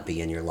 I cannot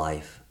be in your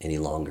life any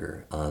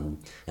longer, and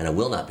I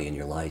will not be in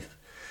your life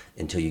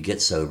until you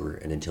get sober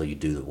and until you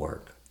do the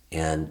work.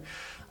 And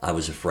I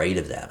was afraid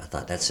of that. I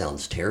thought, that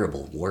sounds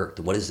terrible, work.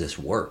 What is this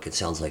work? It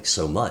sounds like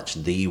so much,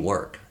 the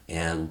work.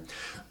 And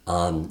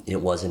it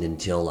wasn't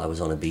until I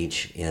was on a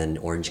beach in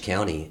Orange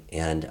County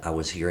and I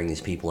was hearing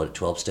these people at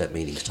 12-step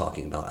meetings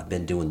talking about, I've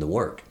been doing the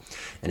work.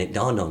 And it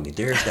dawned on me,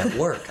 there's that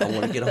work. I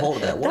want to get a hold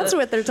of that work. That's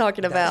what they're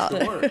talking about.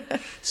 That's the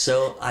work.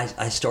 So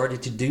I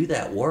started to do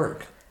that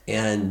work.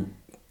 And,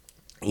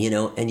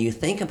 and you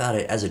think about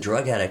it as a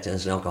drug addict and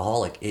as an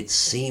alcoholic, it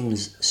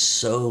seems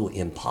so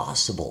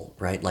impossible,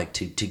 right? Like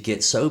to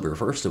get sober,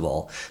 first of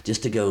all,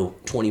 just to go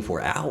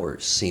 24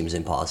 hours seems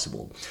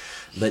impossible.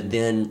 But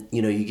then,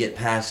 you get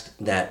past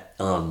that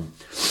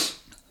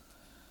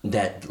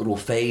that little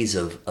phase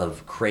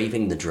of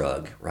craving the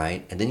drug,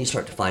 right? And then you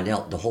start to find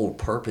out the whole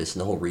purpose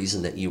and the whole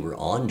reason that you were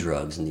on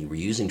drugs and you were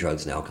using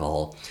drugs and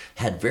alcohol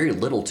had very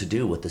little to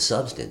do with the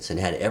substance and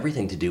had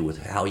everything to do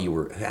with how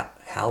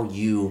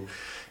you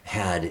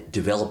had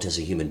developed as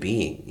a human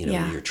being,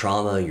 your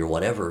trauma, your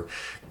whatever.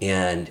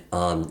 And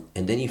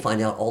then you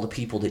find out all the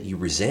people that you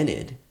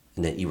resented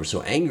and that you were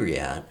so angry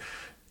at,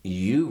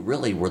 you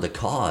really were the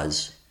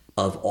cause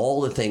of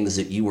all the things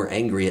that you were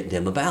angry at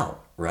them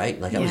about, right?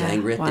 Like I was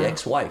angry at the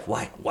ex-wife.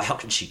 Why? How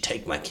could she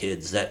take my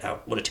kids?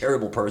 What a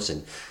terrible person.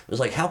 It was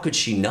like, how could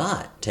she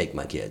not take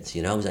my kids?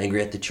 I was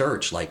angry at the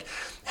church. Like,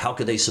 how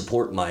could they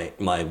support my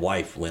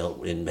wife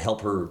and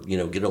help her,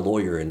 get a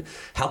lawyer? And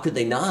how could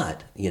they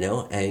not,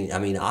 And I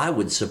mean, I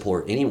would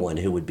support anyone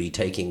who would be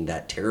taking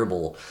that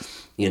terrible,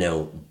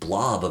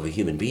 blob of a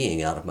human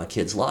being out of my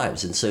kids'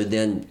 lives. And so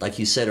then, like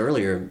you said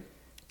earlier,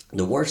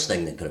 the worst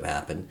thing that could have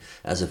happened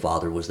as a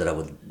father was that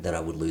I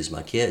would lose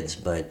my kids.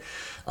 But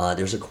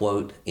there's a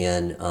quote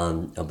in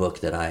a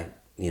book that I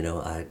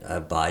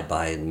abide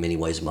by in many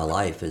ways in my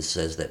life. It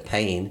says that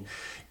pain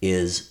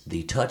is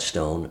the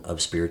touchstone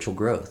of spiritual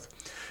growth.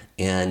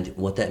 And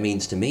what that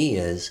means to me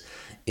is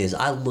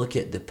I look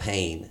at the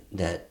pain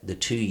that the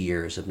 2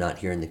 years of not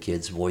hearing the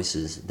kids'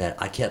 voices,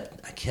 that I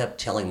kept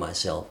telling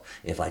myself,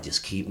 if I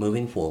just keep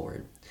moving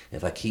forward,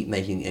 if I keep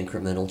making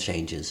incremental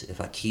changes, if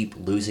I keep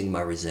losing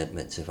my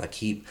resentments, if I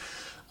keep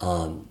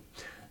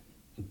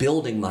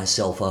building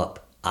myself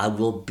up, I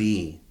will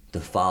be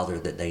the father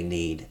that they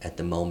need at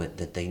the moment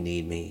that they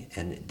need me.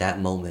 And that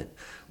moment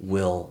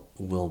will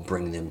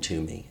bring them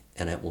to me,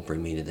 and it will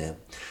bring me to them.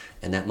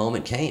 And that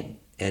moment came.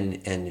 And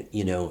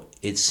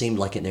it seemed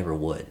like it never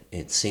would.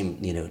 It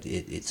seemed,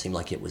 it seemed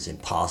like it was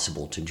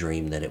impossible to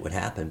dream that it would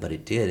happen, but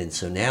it did. And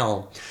so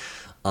now,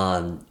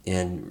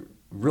 and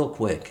real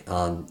quick,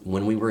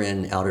 when we were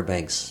in Outer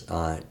Banks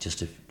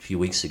just a few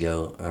weeks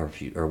ago,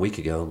 or a week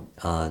ago,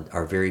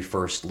 our very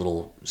first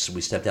so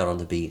we stepped out on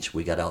the beach,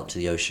 we got out to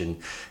the ocean,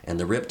 and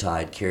the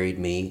riptide carried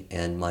me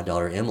and my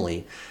daughter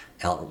Emily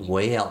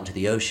way out into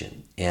the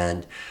ocean.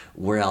 And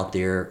we're out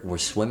there, we're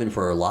swimming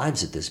for our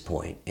lives at this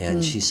point.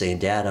 And she's saying,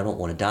 Dad, I don't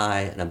want to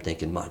die. And I'm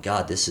thinking, my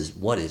God,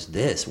 what is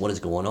this? What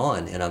is going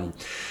on? And I'm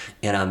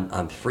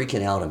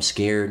freaking out. I'm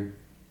scared.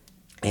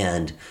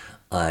 And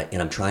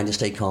I'm trying to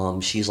stay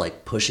calm. She's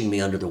like pushing me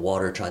under the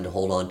water, trying to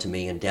hold on to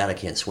me. And Dad, I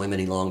can't swim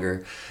any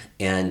longer.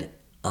 And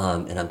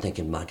I'm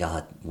thinking, my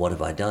God, what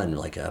have I done?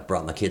 Like, I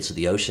brought my kids to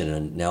the ocean,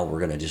 and now we're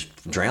going to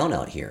just drown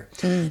out here.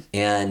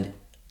 And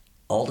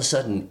all of a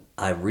sudden,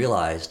 I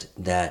realized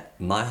that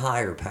my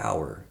higher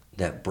power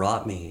that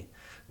brought me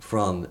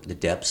from the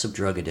depths of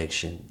drug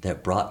addiction,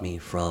 that brought me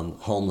from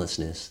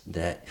homelessness,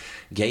 that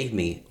gave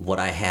me what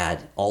I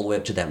had all the way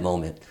up to that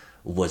moment,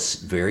 was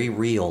very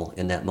real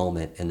in that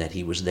moment, and that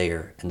he was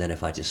there, and that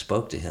if I just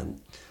spoke to him,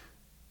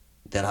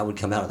 that I would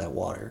come out of that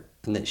water,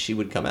 and that she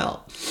would come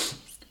out.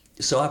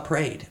 So I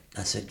prayed.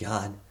 I said,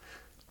 God,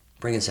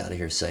 bring us out of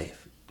here safe.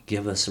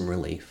 Give us some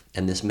relief.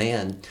 And this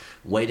man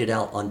waded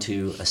out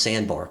onto a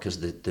sandbar because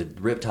the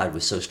riptide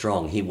was so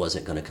strong, he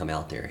wasn't going to come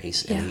out there.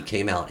 And he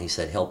came out and he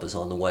said, help is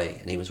on the way.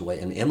 And he was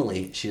waiting. And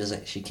Emily,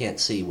 she can't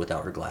see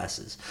without her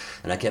glasses.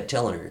 And I kept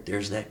telling her,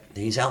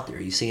 he's out there.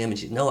 You see him? And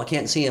she, no, I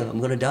can't see him. I'm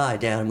going to die,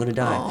 Dad. I'm going to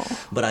die.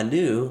 Aww. But I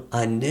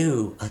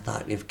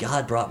thought, if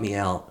God brought me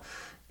out,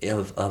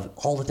 of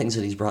all the things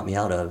that he's brought me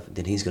out of,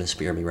 then he's going to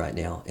spare me right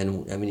now.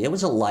 And I mean, it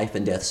was a life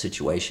and death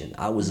situation.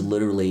 I was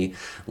literally,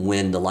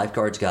 when the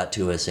lifeguards got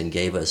to us and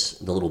gave us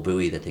the little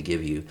buoy that they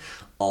give you,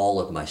 all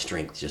of my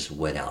strength just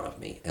went out of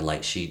me. And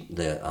like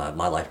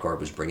my lifeguard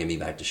was bringing me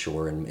back to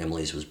shore, and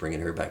Emily's was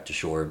bringing her back to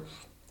shore.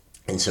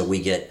 And so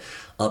we get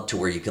up to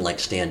where you can like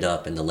stand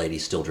up, and the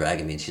lady's still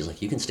dragging me, and she's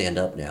like, "You can stand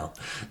up now."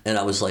 And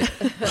I was like,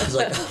 I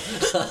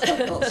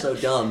felt so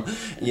dumb,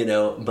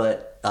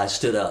 but I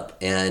stood up,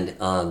 and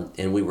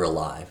we were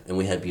alive, and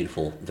we had a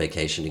beautiful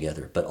vacation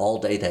together. But all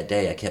day that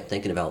day, I kept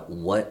thinking about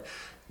what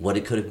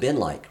it could have been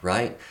like,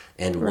 right?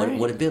 And what it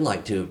would have been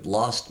like to have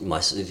lost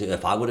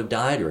if I would have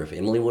died, or if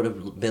Emily would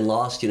have been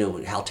lost,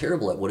 how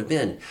terrible it would have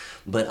been.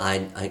 But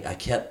I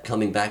kept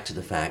coming back to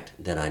the fact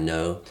that I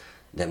know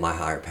that my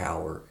higher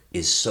power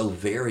is so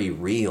very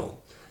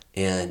real,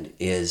 and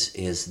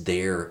is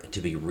there to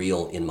be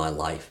real in my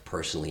life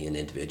personally and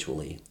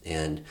individually.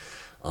 And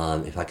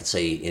if I could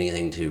say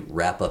anything to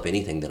wrap up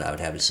anything that I would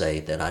have to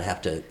say, that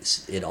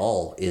it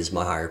all is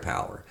my higher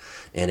power.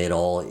 And it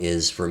all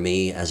is, for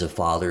me as a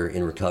father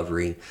in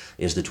recovery,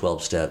 is the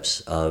 12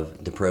 steps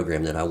of the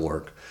program that I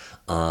work.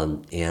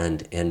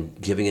 And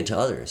giving it to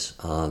others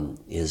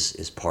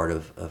is part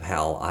of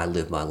how I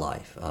live my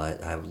life. I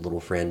have a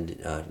little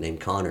friend named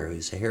Connor,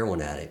 who's a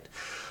heroin addict,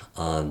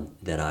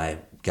 that I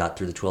got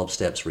through the 12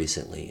 steps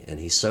recently, and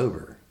he's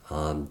sober.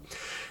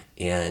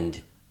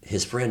 And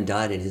his friend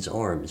died in his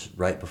arms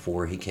right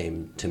before he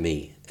came to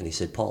me, and he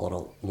said, "Paul, I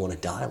don't want to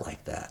die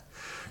like that."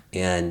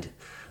 And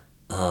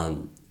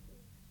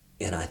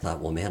I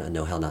thought, well, man, I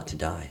know how not to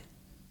die.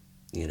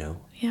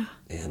 Yeah.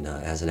 And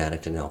as an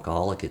addict and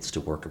alcoholic, it's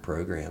to work a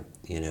program,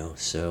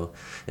 So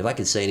if I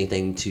could say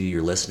anything to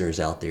your listeners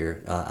out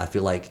there, I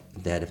feel like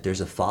that if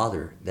there's a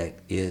father that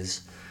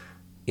is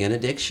in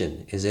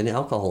addiction, is in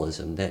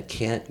alcoholism, that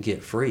can't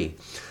get free,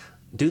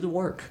 do the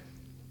work.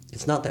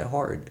 It's not that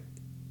hard.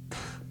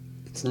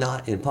 It's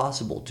not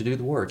impossible to do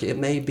the work. It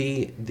may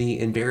be the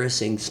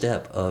embarrassing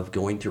step of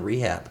going to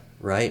rehab,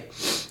 right?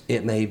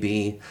 It may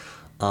be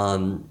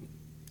going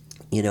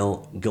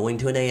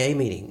to an AA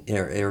meeting,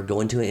 or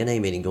going to an NA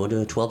meeting, going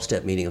to a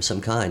 12-step meeting of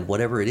some kind,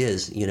 whatever it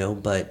is,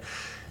 but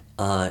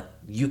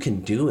you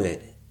can do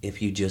it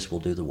if you just will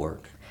do the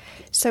work.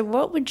 So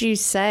what would you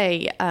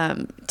say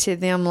to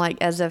them, like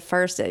as a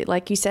first,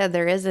 like you said,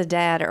 there is a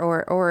dad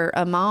or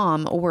a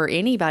mom or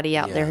anybody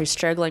out there who's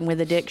struggling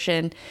with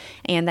addiction,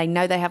 and they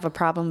know they have a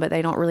problem, but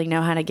they don't really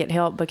know how to get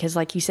help because,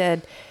 like you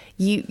said,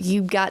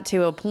 you got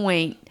to a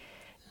point,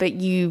 but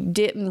you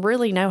didn't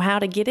really know how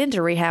to get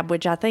into rehab,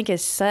 which I think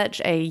is such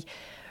a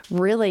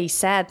really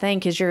sad thing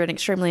because you're an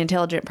extremely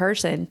intelligent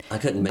person. I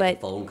couldn't make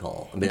a phone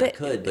call. I mean, I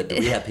could, but the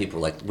rehab people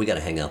were like, "We got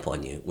to hang up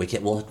on you. We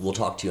can't. We'll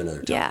talk to you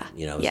another time."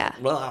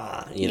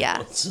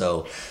 Yeah.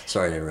 So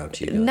sorry to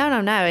interrupt you.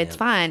 No. It's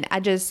fine. I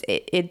just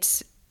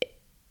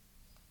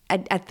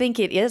I think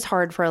it is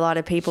hard for a lot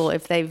of people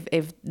if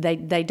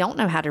they don't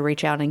know how to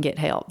reach out and get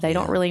help. They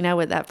don't really know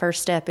what that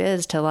first step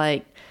is to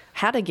like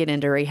how to get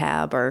into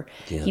rehab, or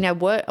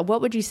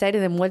what would you say to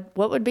them? What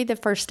would be the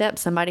first step?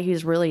 Somebody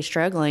who's really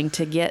struggling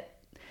to get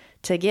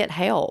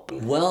help.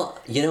 Well,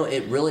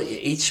 it really,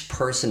 each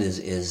person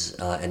is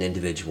an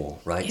individual,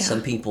 right? Yeah.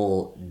 Some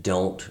people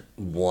don't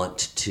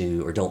want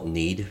to or don't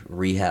need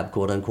rehab,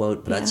 quote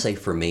unquote. But I'd say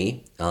for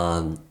me,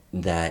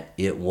 that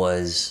it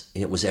was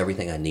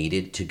everything I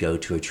needed to go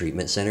to a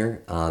treatment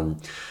center,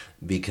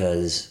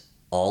 because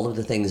all of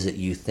the things that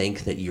you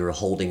think that you're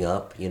holding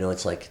up,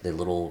 it's like the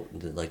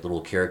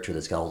little character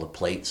that's got all the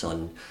plates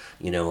on,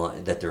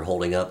 that they're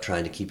holding up,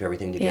 trying to keep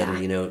everything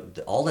together.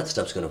 All that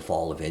stuff's going to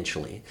fall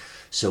eventually.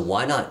 So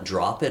why not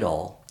drop it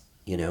all?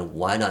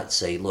 Why not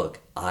say, look,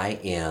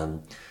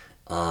 I'm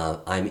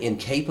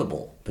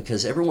incapable,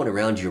 because everyone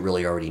around you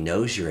really already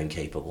knows you're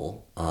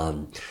incapable,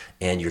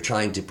 and you're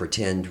trying to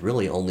pretend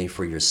really only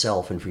for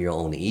yourself and for your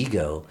own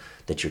ego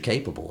that you're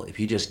capable. If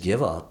you just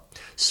give up,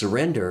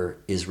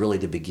 surrender is really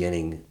the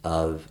beginning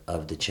of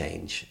the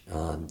change.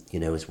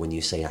 Is when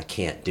you say, I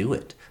can't do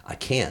it. I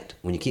can't.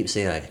 When you keep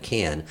saying I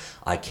can,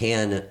 I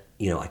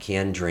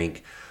can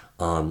drink,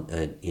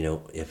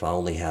 if I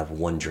only have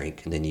one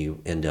drink, and then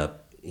you end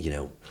up,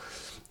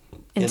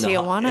 in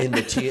Tijuana? In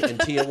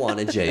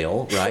Tijuana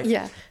jail, right?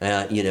 Yeah.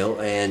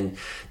 And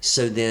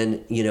so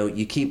then,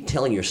 you keep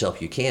telling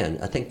yourself you can.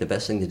 I think the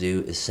best thing to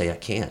do is say I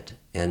can't,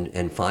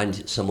 and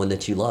find someone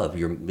that you love.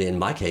 In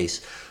my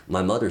case,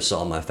 my mother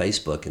saw my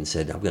Facebook and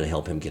said, I'm going to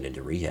help him get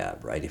into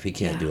rehab, right? If he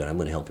can't do it, I'm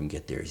going to help him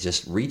get there.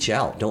 Just reach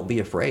out. Don't be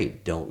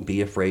afraid. Don't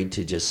be afraid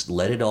to just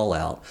let it all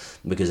out,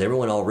 because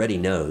everyone already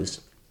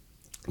knows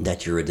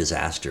that you're a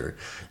disaster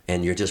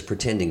and you're just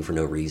pretending for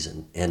no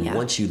reason. And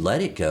once you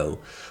let it go,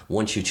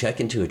 once you check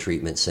into a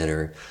treatment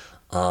center,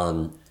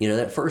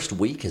 that first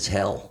week is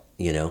hell,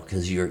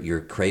 because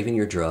you're craving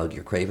your drug,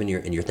 and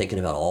you're thinking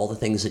about all the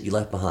things that you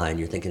left behind.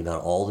 You're thinking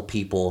about all the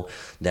people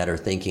that are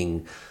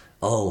thinking,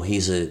 oh,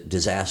 he's a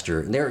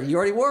disaster. And there, you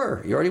already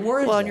were. You already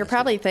were. Well, and you're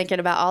probably thinking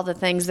about all the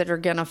things that are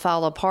going to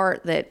fall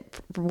apart that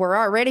were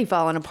already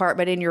falling apart,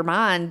 but in your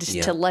mind,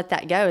 to let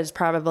that go is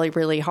probably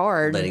really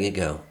hard. Letting it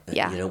go.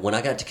 Yeah. You know, when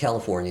I got to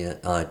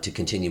California to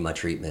continue my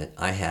treatment,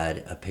 I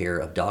had a pair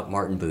of Doc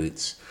Marten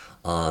boots,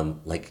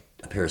 like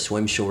a pair of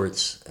swim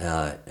shorts,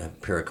 a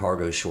pair of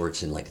cargo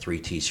shorts, and like 3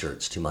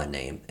 T-shirts to my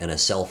name, and a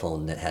cell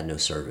phone that had no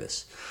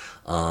service.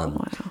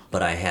 Wow.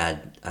 But I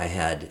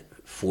had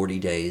 40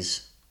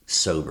 days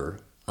sober,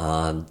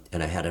 and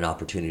I had an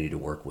opportunity to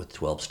work with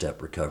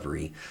 12-step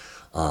recovery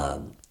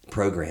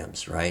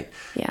programs, right?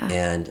 Yeah.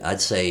 And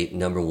I'd say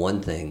number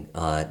one thing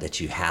that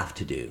you have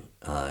to do,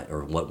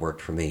 or what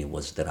worked for me,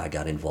 was that I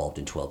got involved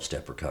in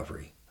 12-step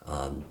recovery.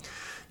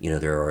 You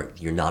know,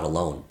 you're not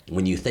alone.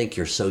 When you think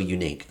you're so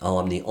unique, oh,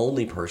 I'm the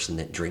only person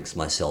that drinks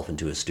myself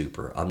into a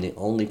stupor. I'm the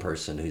only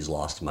person who's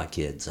lost my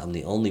kids. I'm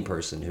the only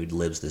person who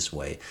lives this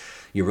way.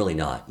 You're really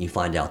not. You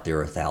find out there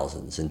are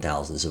thousands and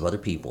thousands of other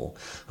people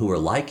who are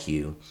like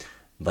you,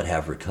 but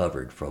have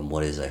recovered from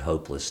what is a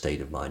hopeless state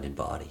of mind and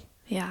body.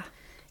 Yeah.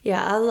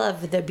 Yeah, I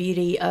love the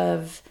beauty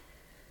of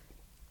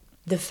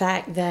the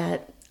fact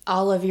that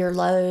all of your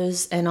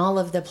lows and all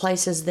of the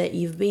places that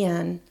you've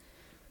been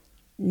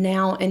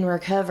now in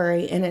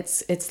recovery, and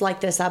it's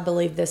like this. I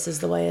believe this is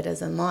the way it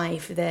is in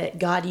life, that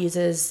God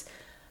uses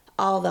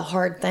all the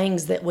hard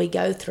things that we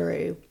go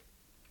through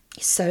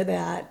so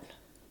that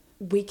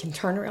we can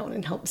turn around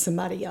and help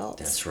somebody else.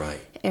 That's right.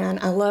 And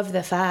I love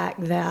the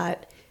fact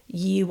that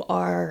you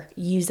are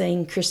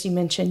using, Christy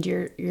mentioned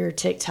your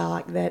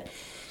TikTok, that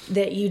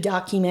you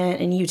document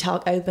and you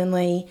talk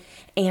openly,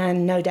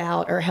 and no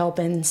doubt are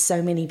helping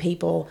so many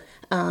people.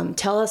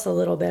 Tell us a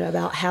little bit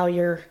about how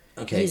you're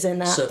using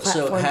that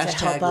platform to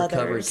help others.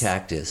 Recovered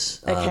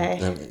Cactus.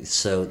 Okay.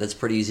 So that's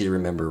pretty easy to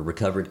remember,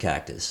 Recovered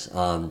Cactus.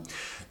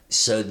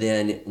 So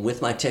then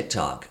with my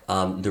TikTok,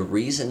 the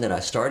reason that I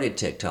started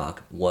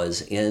TikTok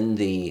was in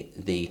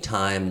the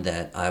time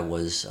that I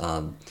was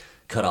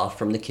cut off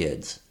from the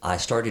kids. I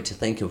started to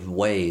think of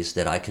ways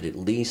that I could at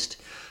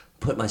least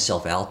put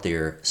myself out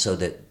there so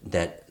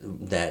that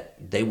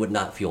they would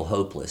not feel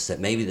hopeless, that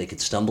maybe they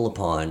could stumble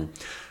upon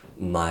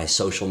my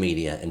social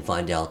media and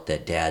find out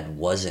that Dad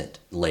wasn't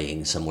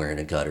laying somewhere in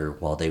a gutter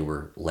while they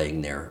were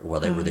laying there, while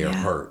they were there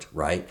hurt,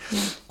 right?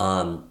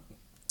 Yeah.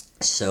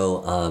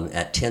 So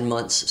at 10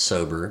 months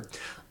sober,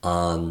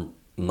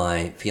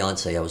 my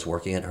fiance, I was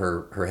working at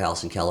her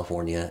house in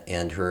California,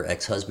 and her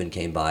ex-husband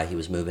came by. He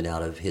was moving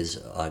out of his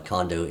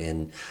condo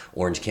in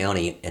Orange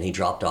County, and he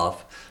dropped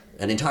off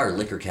an entire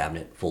liquor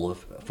cabinet full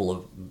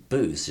of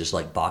booze, just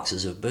like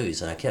boxes of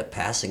booze. And I kept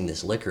passing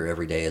this liquor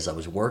every day as I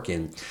was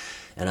working.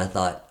 And I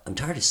thought, I'm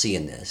tired of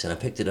seeing this. And I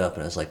picked it up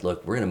and I was like,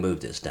 look, we're going to move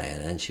this,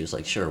 Diana. And she was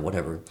like, sure,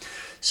 whatever.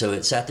 So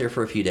it sat there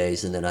for a few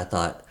days, and then I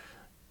thought,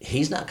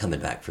 he's not coming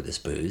back for this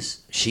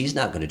booze. She's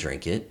not going to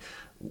drink it.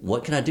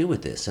 What can I do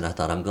with this? And I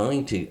thought, I'm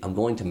going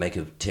to make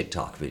a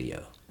TikTok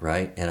video,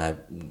 right? And I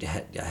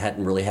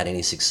hadn't really had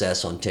any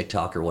success on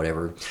TikTok or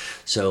whatever.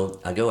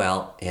 So I go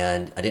out,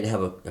 and I didn't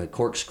have a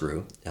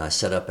corkscrew. I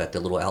set up at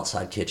the little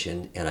outside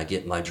kitchen, and I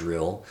get my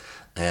drill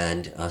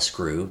and a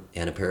screw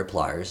and a pair of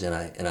pliers, and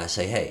I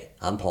say, hey,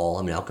 I'm Paul.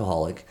 I'm an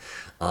alcoholic.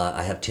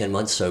 I have 10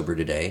 months sober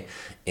today,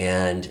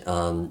 and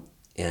I'm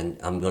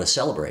going to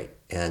celebrate.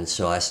 And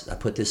so I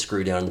put this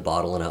screw down in the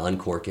bottle, and I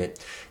uncork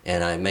it,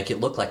 and I make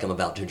it look like I'm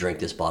about to drink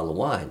this bottle of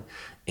wine.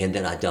 And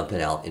then I dump it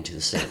out into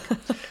the sink.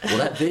 Well,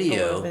 that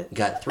video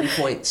got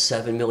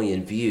 3.7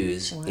 million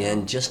views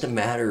in just a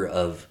matter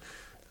of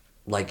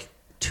like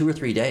 2 or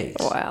 3 days.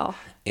 Wow.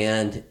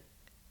 And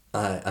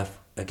a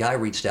guy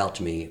reached out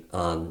to me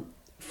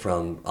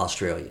from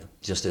Australia,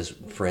 just as,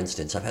 for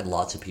instance, I've had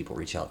lots of people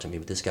reach out to me,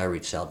 but this guy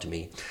reached out to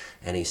me,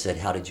 and he said,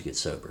 how did you get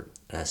sober?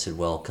 And I said,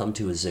 well, come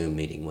to a Zoom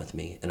meeting with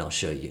me, and I'll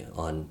show you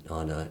on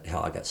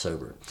how I got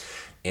sober.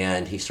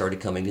 And he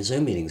started coming to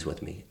Zoom meetings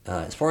with me.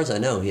 As far as I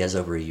know, he has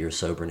over a year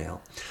sober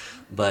now.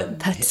 But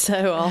that's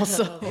so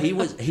awesome. He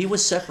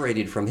was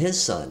separated from his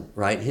son,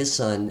 right? His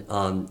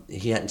son,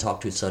 he hadn't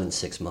talked to his son in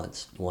 6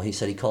 months. Well, he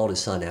said he called his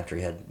son after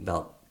he had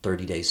about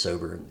 30 days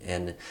sober,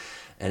 and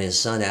his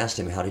son asked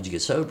him, how did you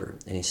get sober?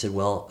 And he said,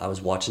 well, I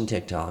was watching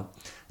TikTok,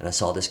 and I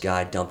saw this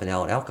guy dumping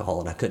out alcohol,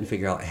 and I couldn't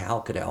figure out how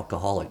could an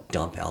alcoholic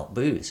dump out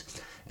booze.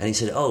 And he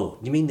said, oh,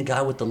 you mean the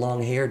guy with the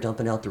long hair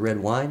dumping out the red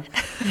wine?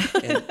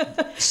 And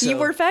so, you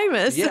were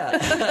famous. Yeah.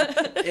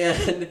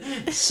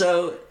 And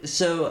so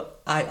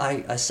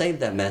I saved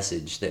that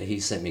message that he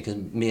sent me, because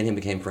me and him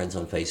became friends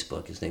on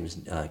Facebook. His name is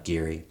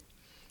Gary.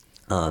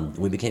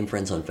 We became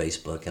friends on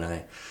Facebook, and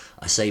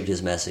I saved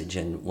his message.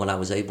 And when I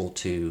was able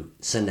to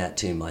send that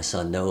to my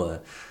son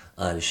Noah,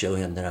 to show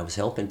him that I was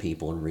helping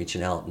people and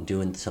reaching out and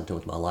doing something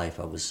with my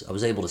life, I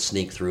was able to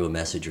sneak through a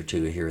message or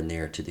two here and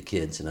there to the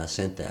kids, and I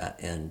sent that.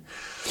 And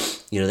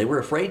they were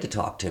afraid to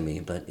talk to me,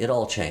 but it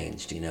all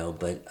changed,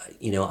 but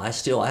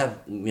I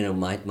have,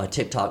 my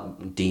TikTok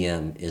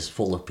DM is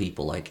full of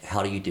people like,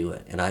 how do you do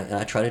it? And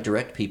I try to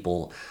direct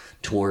people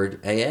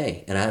toward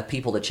AA, and I have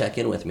people that check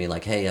in with me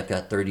like, hey, I've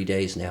got 30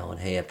 days now, and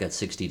hey, I've got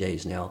 60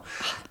 days now.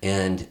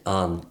 And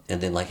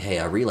then like, hey,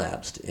 I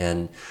relapsed.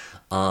 And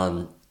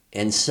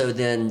so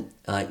then,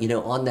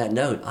 on that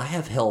note, I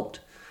have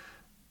helped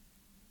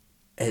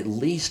at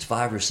least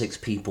 5 or 6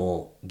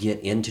 people get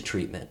into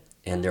treatment.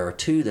 And there are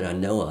 2 that I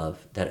know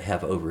of that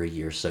have over a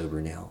year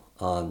sober now,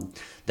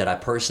 that I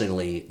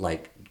personally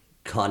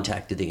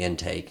contacted the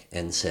intake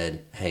and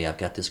said, hey, I've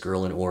got this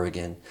girl in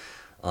Oregon,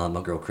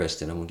 my girl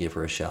Kristen, I'm gonna give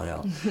her a shout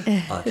out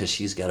because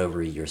she's got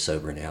over a year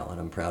sober now, and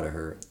I'm proud of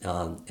her.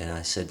 And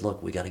I said,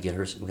 look, we got to get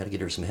her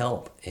some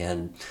help,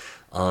 and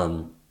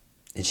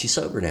she's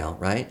sober now,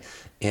 right?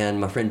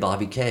 And my friend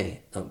Bobby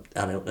Kay,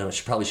 I don't know,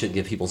 she probably shouldn't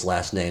give people's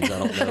last names. I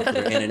don't know for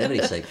their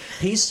anonymity's sake.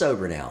 He's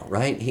sober now,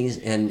 right? He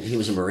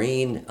was a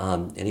Marine,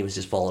 and he was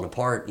just falling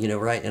apart,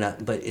 right?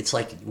 But it's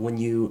like when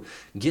you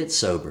get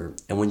sober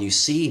and when you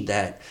see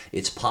that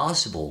it's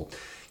possible,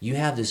 you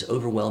have this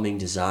overwhelming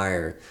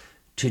desire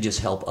to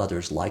just help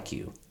others like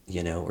you,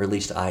 or at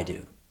least I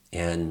do.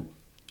 And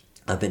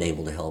I've been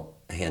able to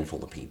help a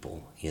handful of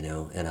people,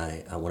 and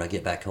I when I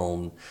get back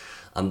home,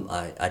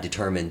 I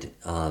determined,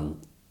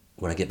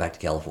 when I get back to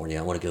California,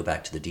 I want to go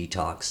back to the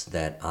detox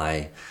that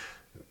I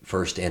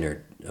first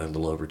entered a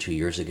little over 2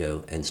 years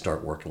ago and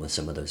start working with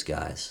some of those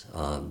guys,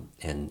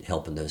 and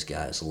helping those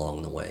guys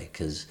along the way.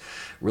 Because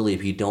really,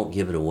 if you don't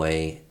give it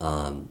away,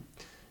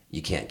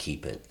 you can't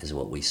keep it, is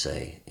what we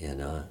say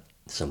in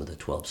some of the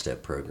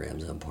 12-step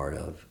programs I'm part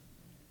of.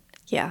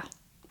 Yeah.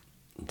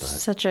 But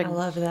Such a I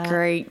love that.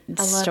 great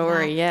I love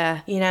story.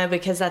 that. Yeah.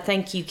 Because I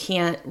think you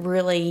can't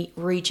really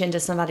reach into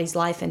somebody's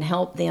life and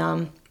help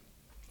them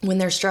when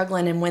they're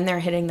struggling and when they're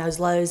hitting those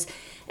lows,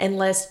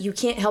 unless you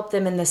can't help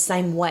them in the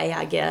same way,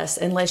 I guess,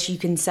 unless you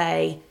can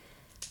say,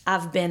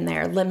 I've been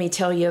there. Let me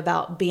tell you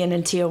about being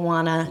in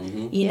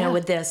Tijuana,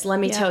 with this. Let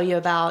me tell you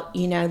about,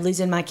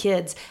 losing my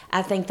kids.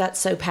 I think that's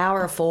so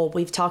powerful.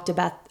 We've talked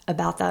about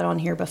that on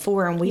here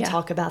before, and we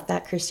talk about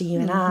that, Christy, you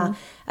and I,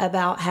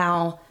 about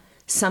how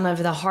some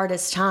of the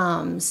hardest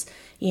times,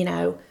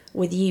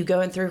 with you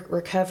going through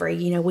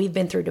recovery, we've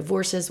been through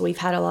divorces, we've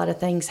had a lot of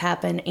things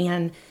happen,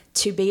 and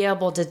to be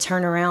able to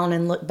turn around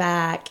and look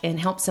back and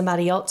help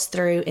somebody else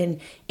through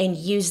and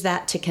use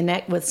that to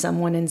connect with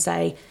someone and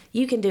say,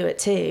 you can do it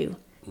too,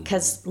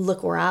 because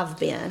look where I've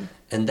been.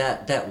 And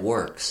that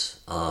works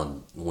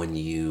when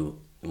you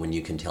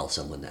can tell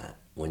someone that.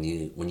 When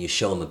you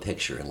show them a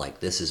picture and like,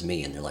 this is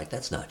me, and they're like,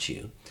 that's not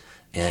you.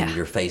 And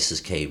your face is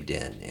caved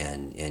in,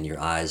 and your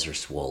eyes are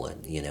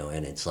swollen,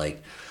 and it's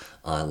like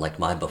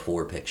my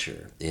before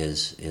picture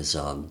is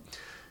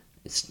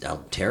it's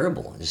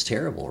terrible. It's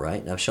terrible,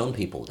 right? And I've shown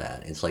people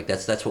that. It's like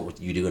that's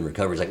what you do in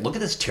recovery. It's like, look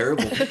at this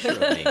terrible picture of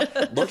me.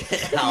 Look at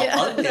how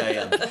ugly I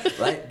am,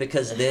 right?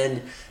 Because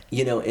then,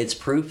 it's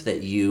proof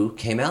that you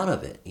came out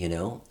of it,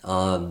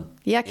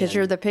 because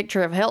you're the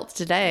picture of health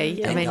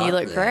today. I mean, you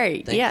look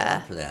great. Thank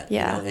God for that.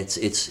 Yeah.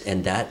 It's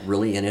and that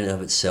really in and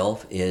of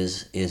itself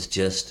is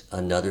just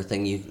another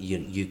thing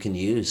you can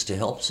use to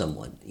help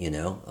someone,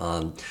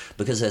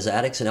 because as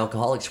addicts and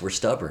alcoholics, we're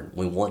stubborn.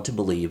 We want to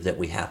believe that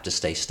we have to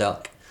stay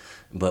stuck.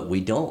 But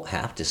we don't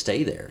have to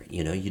stay there,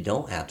 you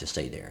don't have to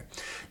stay there.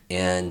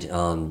 And,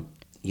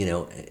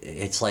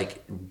 it's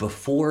like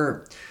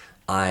before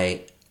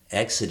I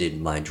exited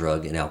my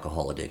drug and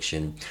alcohol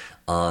addiction,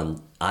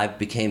 I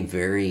became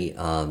very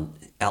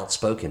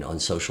outspoken on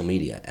social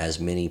media,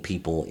 as many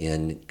people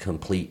in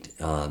complete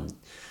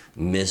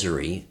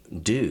misery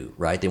do,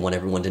 right? They want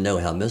everyone to know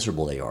how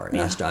miserable they are.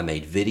 And I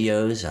made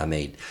videos, I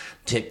made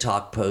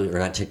TikTok posts, or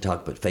not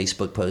TikTok, but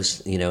Facebook posts,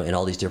 and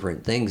all these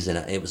different things. And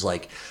it was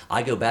like,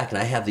 I go back and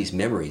I have these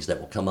memories that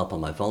will come up on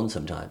my phone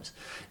sometimes.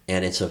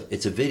 And it's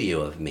a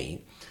video of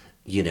me,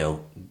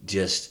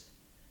 just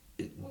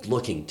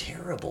looking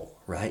terrible,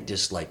 right?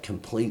 Just like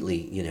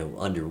completely,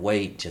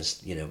 underweight,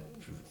 just,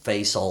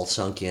 face all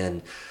sunk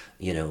in,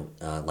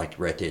 like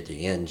right at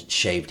the end,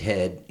 shaved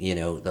head,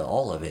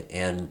 all of it.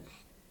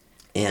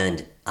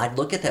 And I'd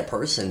look at that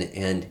person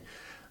and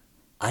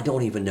I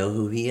don't even know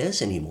who he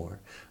is anymore.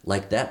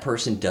 Like that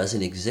person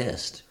doesn't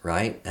exist,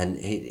 right? And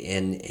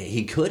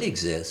he could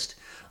exist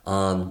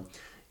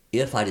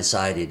if I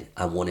decided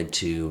I wanted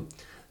to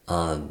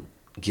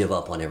give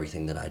up on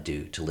everything that I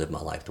do to live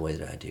my life the way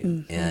that I do.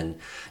 Mm-hmm. And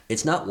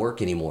it's not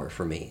work anymore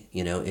for me.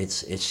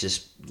 It's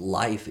just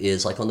life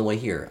is like on the way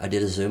here. I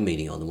did a Zoom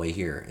meeting on the way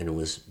here, and it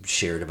was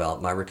shared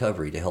about my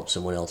recovery to help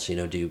someone else,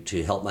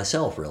 to help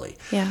myself really.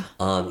 Yeah.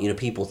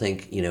 People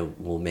think,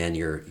 well, man,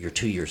 you're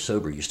 2 years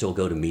sober. You still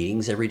go to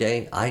meetings every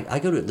day. I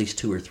go to at least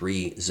 2 or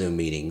 3 Zoom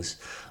meetings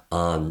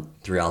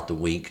throughout the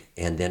week,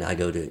 and then I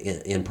go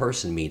to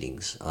in-person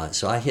meetings.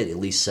 So I hit at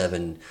least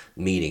 7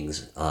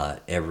 meetings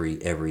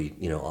every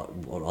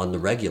on the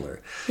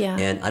regular. Yeah.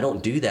 And I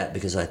don't do that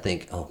because I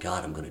think, oh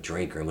God, I'm going to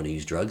drink or I'm going to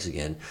use drugs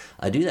again.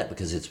 I do that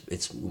because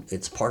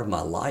it's part of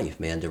my life,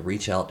 man, to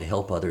reach out to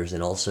help others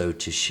and also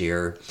to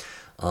share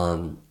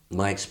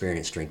my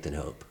experience, strength, and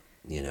hope.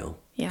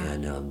 Yeah.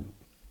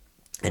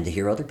 And to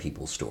hear other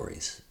people's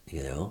stories.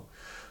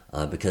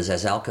 Because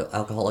as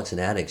alcoholics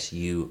and addicts,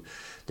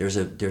 there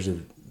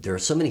are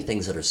so many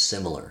things that are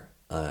similar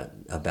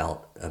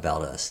about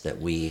us, that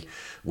we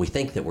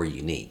think that we're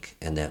unique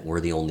and that we're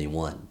the only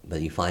one.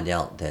 But you find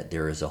out that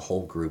there is a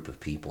whole group of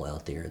people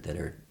out there that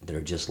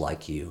are just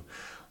like you,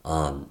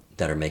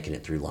 that are making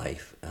it through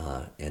life,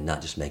 and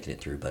not just making it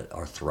through, but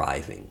are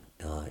thriving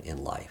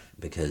in life.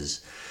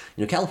 Because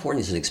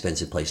California is an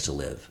expensive place to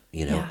live.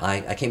 Yeah.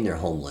 I came there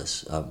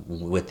homeless,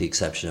 with the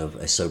exception of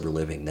a sober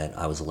living that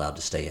I was allowed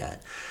to stay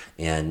at,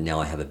 and now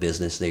I have a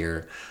business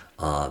there.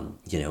 I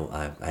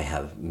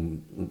have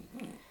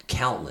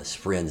countless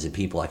friends and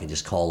people I can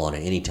just call on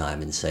at any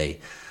time and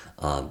say,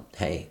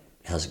 hey,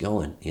 how's it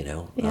going?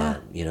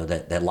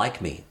 That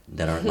like me,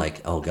 that aren't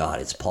like, oh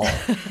God, it's Paul.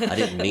 I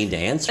didn't mean to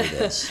answer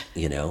this,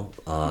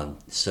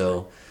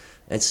 so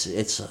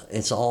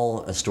it's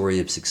all a story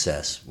of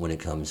success when it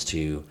comes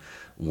to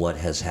what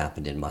has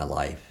happened in my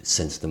life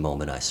since the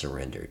moment I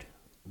surrendered.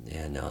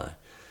 And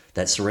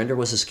that surrender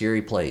was a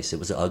scary place. It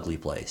was an ugly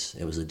place.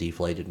 It was a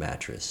deflated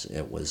mattress.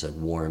 It was a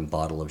warm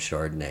bottle of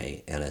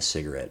Chardonnay and a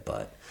cigarette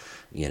butt.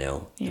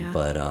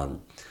 But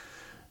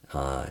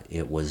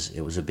it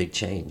was a big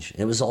change.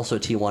 It was also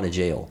Tijuana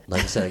jail.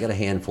 Like I said, I got a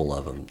handful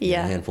of them.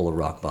 Yeah. A handful of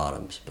rock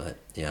bottoms. But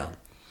yeah.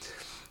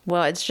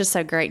 Well, it's just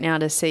so great now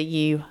to see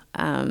you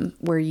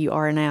where you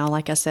are now,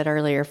 like I said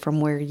earlier, from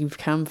where you've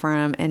come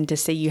from, and to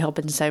see you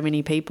helping so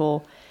many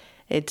people.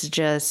 It's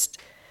just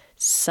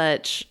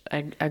such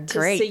a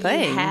great to see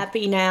thing. You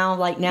happy now,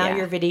 like now Yeah.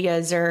 your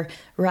videos are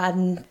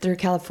riding through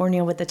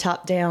California with the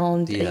top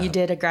down. Yeah. You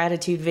did a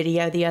gratitude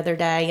video the other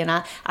day, and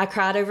I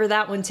cried over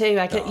that one too.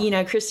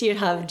 Christy and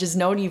I have just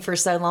known you for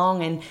so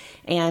long,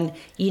 and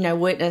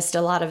witnessed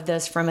a lot of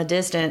this from a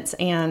distance,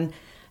 and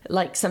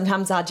like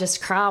sometimes I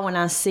just cry when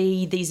I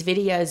see these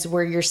videos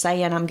where you're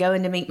saying, I'm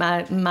going to meet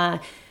my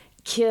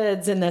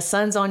kids, and the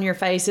sun's on your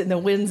face and the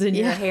wind's in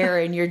your hair,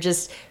 and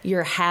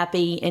you're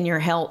happy and you're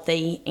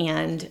healthy,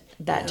 and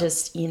that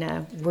just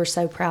we're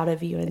so proud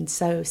of you and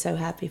so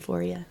happy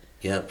for you.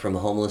 Yeah, from a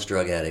homeless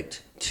drug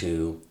addict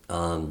to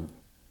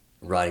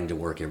riding to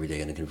work every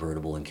day in a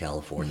convertible in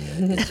California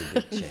is a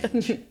big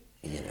change.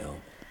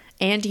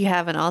 And you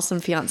have an awesome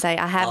fiance.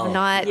 I have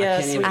not.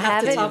 Yes, we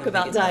have to talk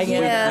about Diane.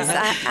 Yes, I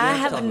have to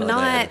have talk about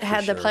not Diana for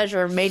had the sure.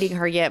 pleasure of meeting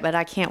her yet, but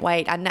I can't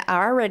wait. I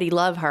already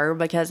love her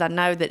because I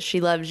know that she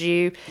loves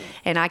you,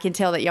 and I can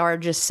tell that y'all are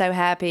just so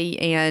happy.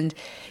 And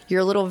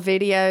your little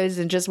videos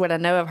and just what I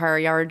know of her,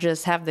 y'all are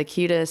just have the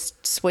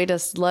cutest,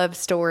 sweetest love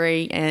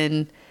story,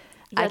 and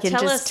I can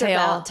tell just us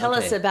tell. Tell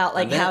us about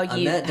like I met how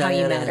you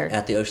Diana met her.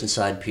 at the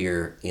Oceanside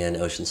Pier in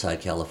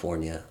Oceanside,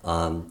 California.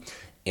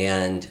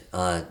 And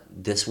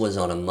this was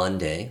on a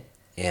Monday,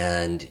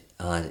 and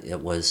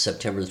it was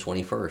September the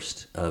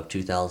 21st of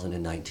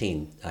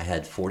 2019. I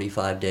had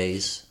 45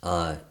 days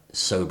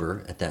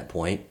sober at that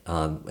point,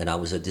 and I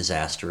was a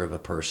disaster of a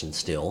person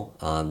still.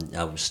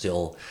 I was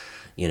still,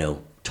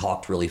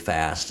 talked really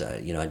fast.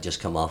 I'd just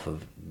come off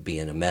of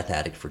being a meth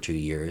addict for 2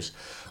 years.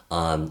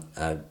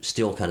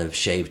 Still kind of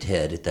shaved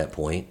head at that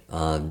point,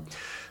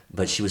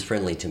 but she was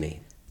friendly to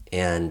me.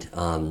 And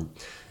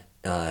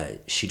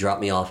she dropped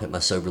me off at my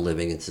sober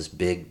living. It's this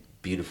big,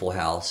 beautiful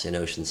house in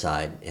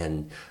Oceanside,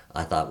 and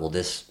I thought, well,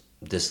 this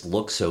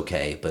looks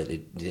okay, but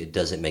it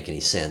doesn't make any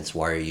sense.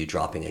 Why are you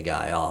dropping a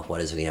guy off? Why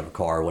doesn't he have a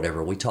car or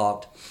whatever? We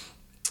talked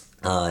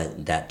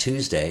that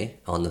Tuesday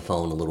on the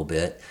phone a little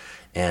bit,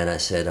 and I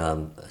said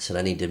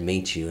I need to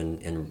meet you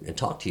and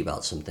talk to you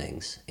about some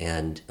things.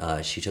 And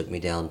she took me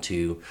down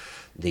to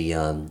the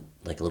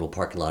like a little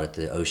parking lot at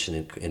the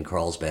ocean in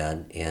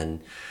Carlsbad,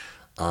 and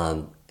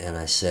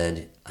I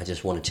said, I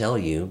just want to tell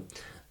you,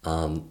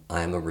 I'm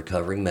a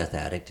recovering meth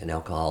addict and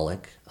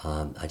alcoholic.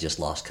 I just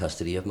lost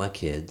custody of my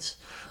kids.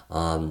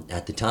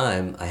 At the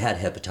time, I had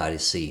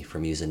hepatitis C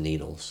from using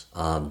needles.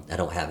 I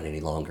don't have it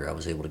any longer. I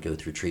was able to go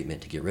through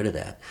treatment to get rid of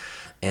that.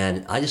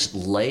 And I just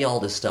lay all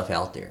this stuff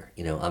out there.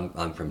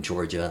 I'm from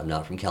Georgia. I'm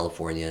not from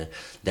California.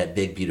 That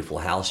big, beautiful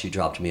house you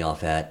dropped me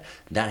off at,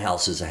 that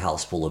house is a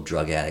house full of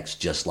drug addicts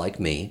just like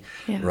me,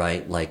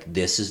 right? Like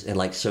this is, and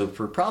like, so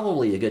for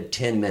probably a good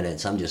 10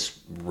 minutes, I'm just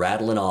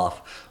rattling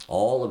off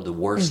all of the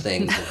worst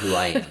things of who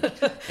I am.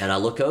 And I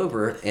look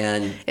over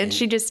and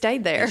she just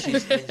stayed there.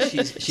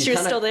 She's She was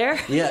still there?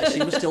 Yeah,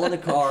 she was still in the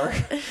car,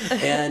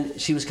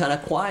 and she was kind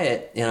of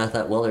quiet. And I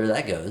thought, well, there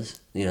that goes.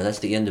 That's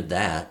the end of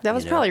that. That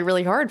was probably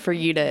really hard for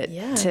you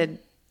to.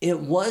 It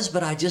was,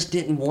 but I just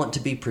didn't want to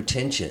be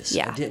pretentious.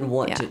 Yeah. I didn't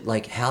want to,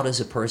 like, how does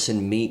a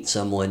person meet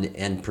someone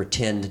and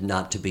pretend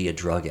not to be a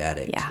drug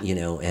addict,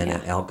 and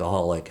an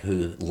alcoholic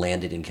who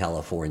landed in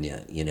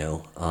California,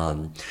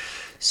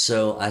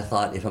 So I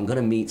thought, if I'm going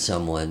to meet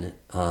someone,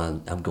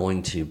 I'm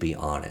going to be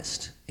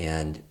honest.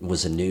 And it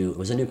was a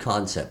new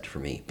concept for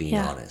me, being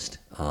honest.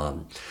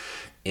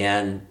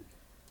 And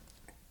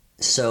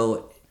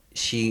so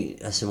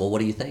I said, well, what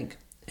do you think?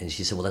 And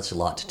she said, well, that's a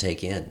lot to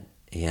take in.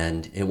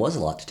 And it was a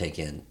lot to take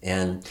in.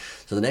 And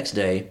so the next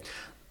day,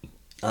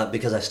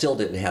 because I still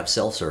didn't have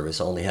cell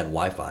service, I only had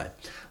Wi-Fi,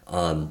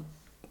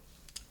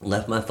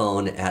 Left my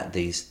phone at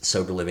the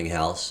sober living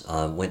house,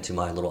 went to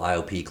my little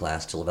IOP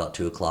class till about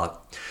 2:00,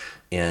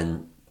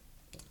 and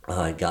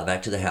I got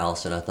back to the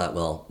house, and I thought,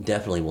 well,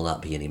 definitely will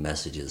not be any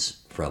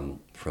messages from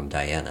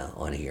Diana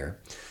on here.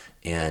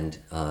 And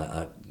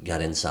I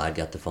got inside,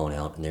 got the phone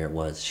out, and there it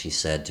was. She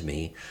said to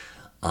me,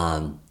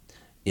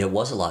 it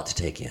was a lot to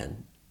take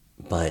in,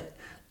 but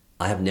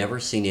I have never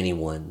seen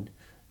anyone,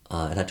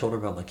 and I told her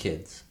about my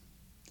kids.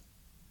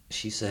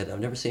 She said,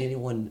 I've never seen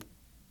anyone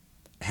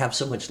have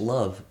so much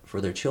love for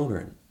their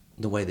children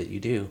the way that you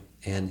do.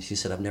 And she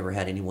said, I've never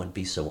had anyone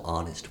be so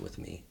honest with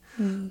me.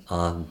 And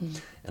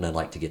I'd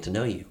like to get to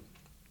know you.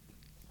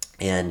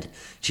 And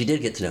she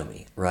did get to know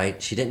me,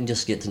 right? She didn't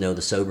just get to know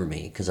the sober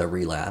me, because I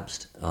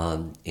relapsed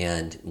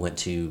and went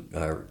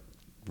to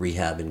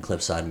rehab in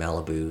Cliffside,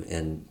 Malibu,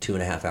 and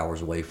 2.5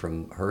 hours away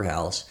from her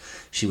house.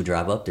 She would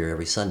drive up there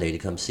every Sunday to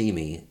come see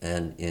me,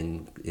 and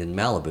in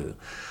Malibu.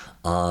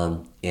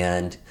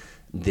 And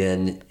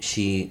then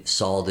she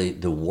saw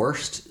the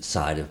worst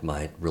side of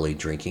my really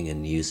drinking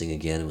and using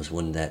again. It was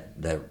when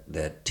that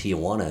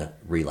Tijuana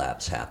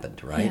relapse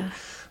happened, right? Yeah.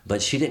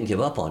 But she didn't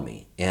give up on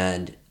me,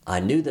 and I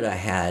knew that I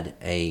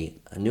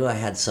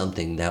had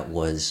something that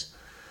was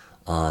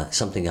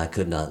something I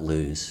could not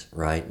lose,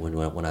 right?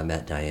 When I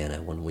met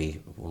Diana, when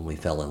we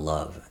fell in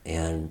love,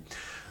 and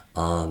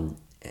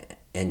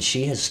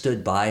she has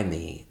stood by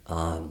me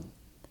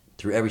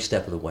through every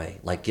step of the way,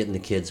 like getting the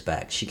kids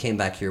back. She came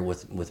back here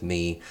with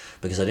me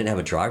because I didn't have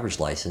a driver's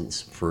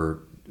license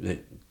for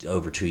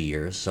over 2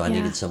 years, so I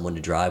needed someone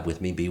to drive with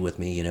me, be with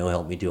me,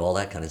 help me do all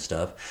that kind of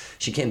stuff.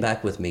 She came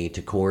back with me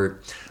to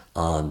court,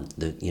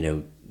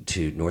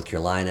 to North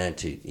Carolina,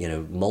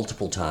 to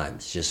multiple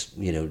times. Just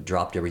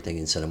dropped everything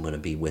and said, I'm going to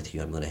be with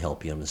you. I'm going to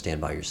help you. I'm going to stand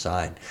by your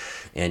side.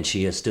 And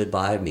she has stood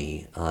by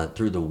me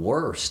through the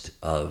worst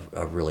of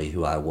really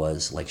who I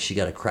was. Like, she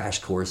got a crash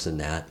course in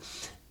that,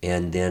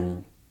 and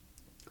then.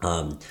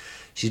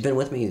 She's been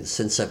with me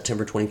since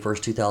September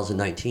 21st,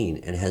 2019,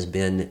 and has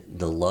been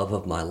the love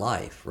of my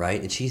life, right?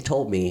 And she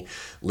told me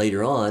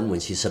later on when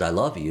she said, I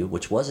love you,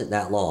 which wasn't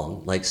that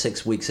long, like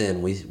 6 weeks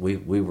in,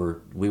 we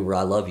were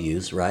I love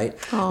yous, right?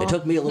 Aww. It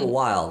took me a little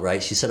while,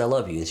 right? She said, I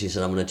love you. And she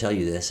said, I'm going to tell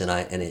you this. And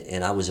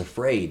I was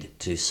afraid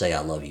to say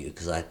I love you,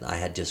 because I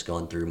had just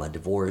gone through my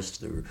divorce,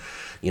 through,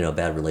 a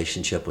bad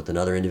relationship with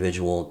another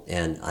individual.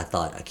 And I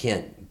thought, I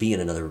can't be in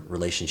another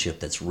relationship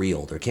that's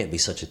real. There can't be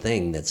such a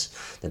thing that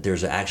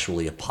there's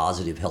actually a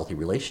positive, healthy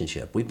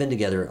relationship. We've been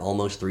together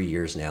almost 3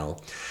 years now,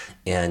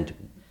 and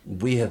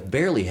we have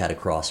barely had a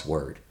cross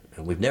word.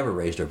 We've never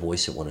raised our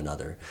voice at one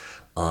another.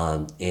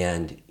 And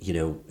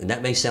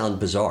that may sound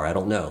bizarre, I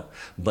don't know,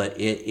 but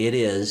it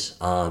is,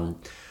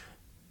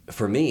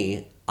 for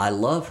me, I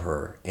love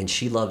her and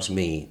she loves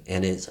me,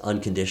 and it's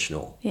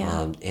unconditional.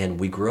 Yeah. And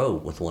we grow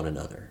with one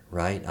another,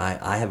 right?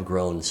 I have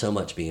grown so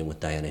much being with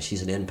Diana.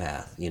 She's an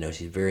empath,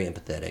 she's very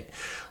empathetic.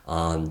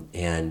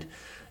 And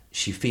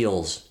she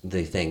feels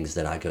the things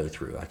that I go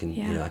through. I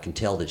can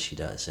tell that she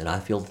does, and I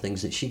feel the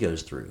things that she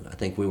goes through. I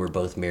think we were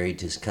both married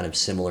to kind of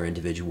similar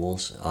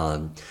individuals,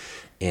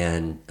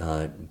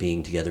 and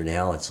being together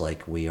now, it's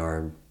like we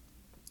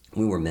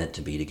were meant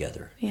to be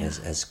together. Yeah.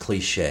 As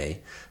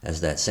cliche as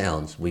that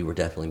sounds, we were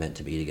definitely meant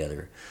to be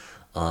together,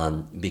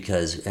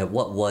 because at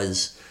what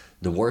was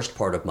the worst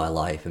part of my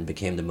life and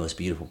became the most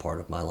beautiful part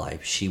of my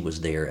life, she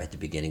was there at the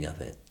beginning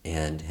of it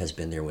and has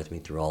been there with me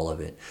through all of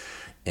it.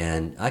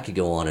 And I could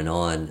go on and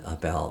on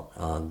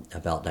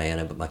about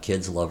Diana, but my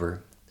kids love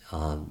her,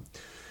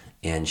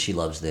 and she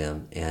loves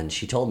them. And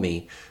she told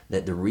me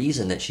that the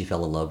reason that she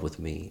fell in love with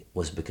me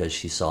was because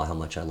she saw how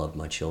much I loved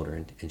my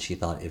children, and she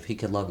thought, if he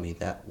could love me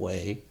that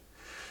way,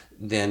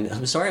 then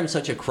I'm sorry I'm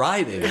such a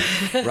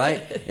crybaby,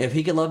 right? If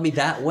he could love me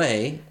that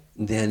way,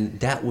 then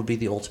that would be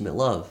the ultimate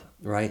love,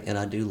 right? And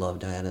I do love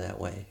Diana that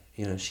way.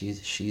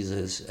 She's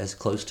as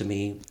close to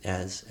me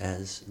as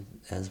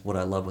what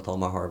I love with all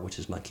my heart, which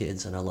is my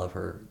kids, and I love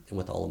her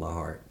with all of my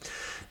heart.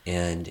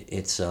 And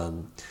it's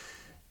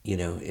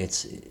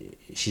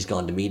she's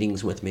gone to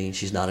meetings with me.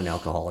 She's not an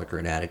alcoholic or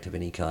an addict of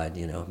any kind.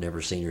 I've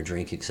never seen her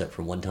drink, except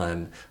for one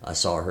time I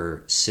saw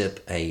her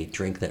sip a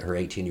drink that her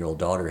 18-year-old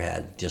daughter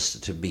had,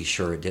 just to be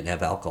sure it didn't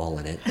have alcohol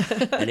in it,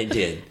 and it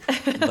did.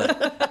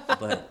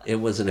 But it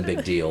wasn't a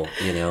big deal,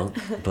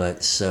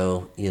 But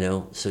so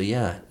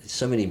yeah,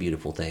 so many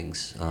beautiful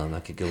things. I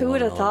could go. Who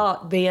would have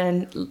thought,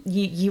 Ben,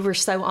 you were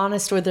so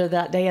honest with her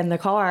that day in the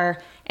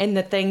car, and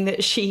the thing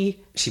that she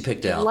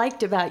picked out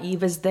liked about you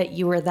was that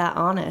you were that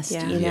honest.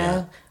 Yeah.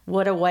 Yeah.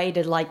 What a way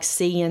to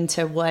see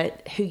into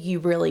who you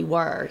really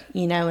were,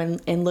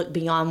 and look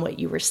beyond what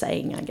you were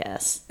saying, I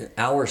guess.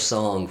 Our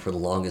song for the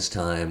longest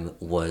time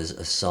was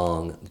a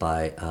song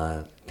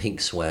by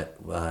Pink Sweat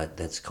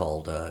that's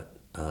called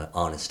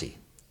Honesty,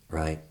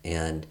 right?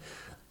 And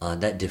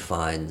that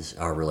defines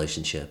our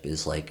relationship,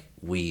 is like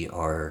we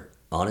are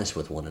honest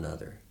with one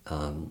another.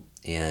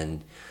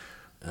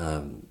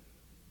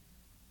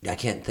 I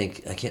can't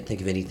think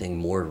of anything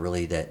more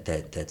really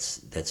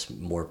that's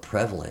more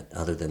prevalent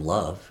other than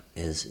love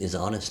is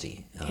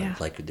honesty.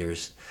 Like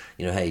there's,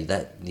 hey,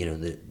 that,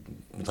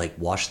 like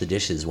wash the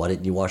dishes. Why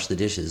didn't you wash the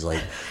dishes?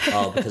 Like,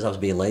 oh, because I was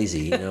being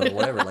lazy,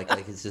 whatever. Like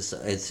it's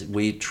just,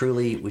 we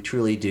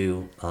truly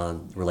do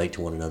relate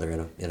to one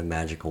another in a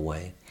magical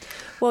way.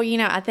 Well,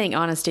 I think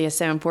honesty is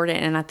so important,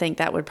 and I think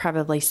that would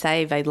probably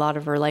save a lot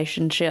of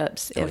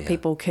relationships if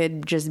people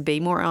could just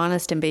be more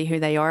honest and be who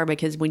they are,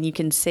 because when you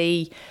can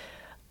see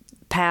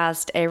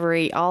past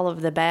all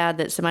of the bad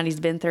that somebody's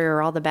been through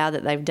or all the bad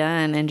that they've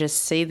done and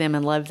just see them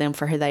and love them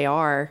for who they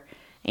are,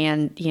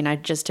 and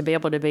just to be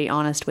able to be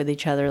honest with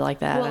each other like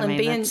that. Well, and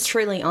being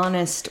truly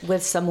honest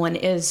with someone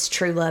is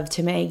true love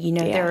to me.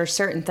 There are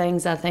certain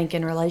things I think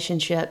in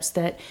relationships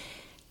that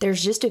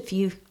there's just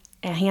a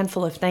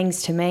handful of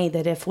things to me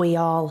that if we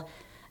all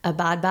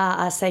abide by.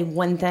 I say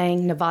one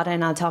thing, Nevada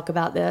and I talk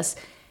about this.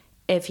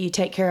 If you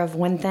take care of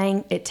one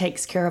thing, it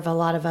takes care of a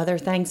lot of other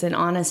things, and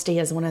honesty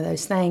is one of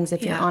those things.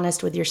 If you're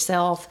honest with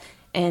yourself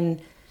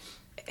and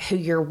who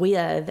you're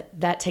with,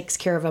 that takes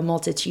care of a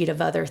multitude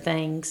of other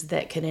things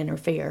that could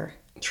interfere.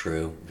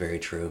 True, very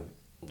true.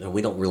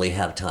 We don't really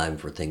have time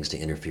for things to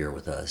interfere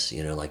with us.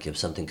 Like if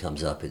something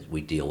comes up,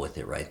 we deal with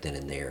it right then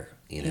and there.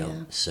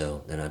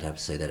 So then I'd have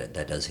to say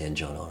that does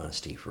hinge on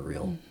honesty for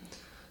real. Mm-hmm.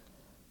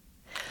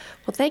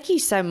 Well, thank you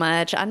so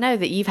much. I know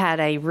that you've had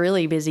a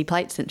really busy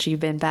plate since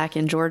you've been back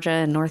in Georgia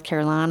and North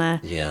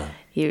Carolina. Yeah.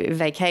 You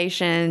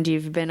vacationed,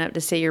 you've been up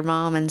to see your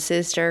mom and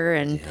sister,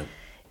 and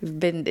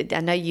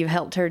I know you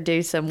helped her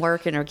do some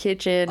work in her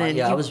kitchen, and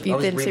I was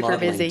been super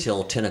busy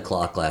till 10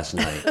 o'clock last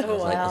night. I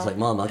was like,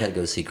 Mom, I got to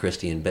go see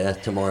Christy and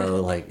Beth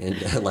tomorrow.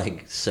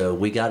 So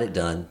we got it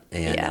done,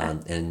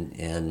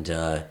 and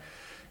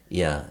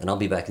I'll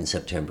be back in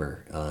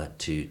September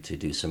to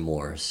do some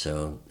more.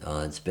 So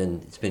it's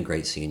been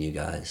great seeing you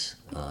guys.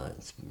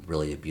 It's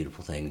really a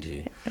beautiful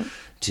thing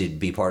to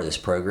be part of this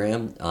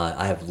program.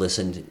 I have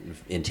listened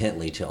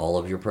intently to all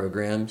of your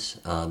programs,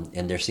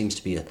 and there seems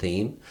to be a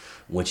theme,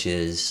 which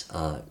is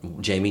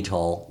Jamie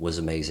Tall was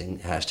amazing.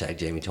 #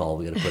 Jamie Tall.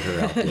 We got to put her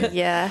out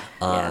there.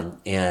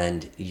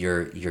 And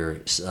your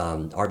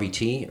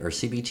RBT or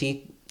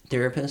CBT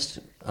therapist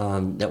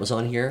that was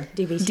on here.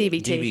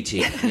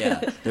 DBT.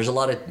 Yeah. There's a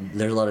lot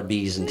of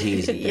B's and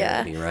T's in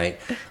therapy, right?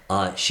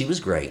 She was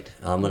great.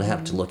 I'm gonna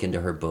have to look into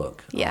her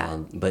book.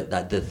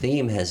 But the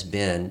theme has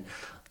been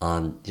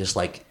just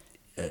like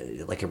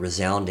a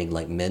resounding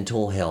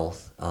mental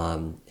health,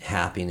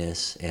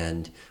 happiness,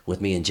 and with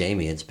me and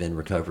Jamie, it's been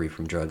recovery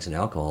from drugs and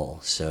alcohol.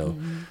 So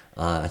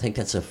I think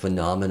that's a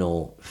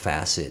phenomenal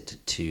facet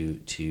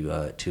to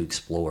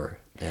explore.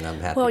 And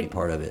I'm happy to be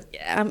part of it.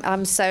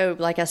 I'm so,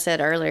 like I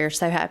said earlier,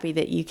 so happy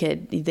that you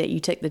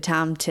took the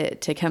time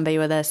to come be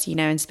with us.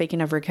 And speaking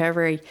of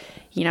recovery,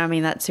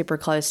 that's super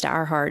close to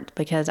our heart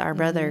because our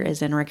brother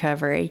is in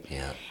recovery.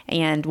 Yeah.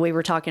 And we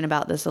were talking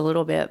about this a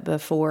little bit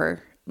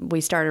before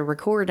we started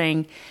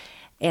recording.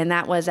 And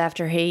that was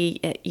after he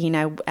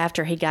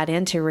got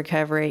into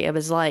recovery. It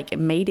was like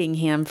meeting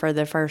him for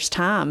the first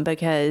time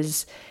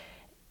because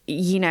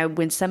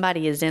when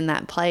somebody is in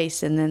that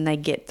place and then they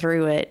get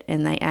through it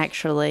and they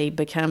actually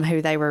become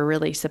who they were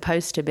really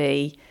supposed to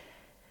be,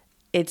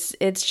 it's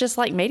just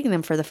like meeting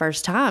them for the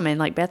first time. And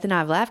like Beth and I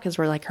have laughed because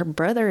we're like, her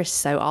brother is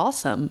so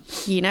awesome.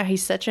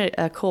 He's such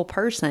a cool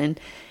person.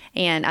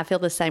 And I feel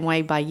the same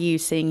way by you,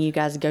 seeing you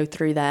guys go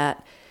through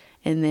that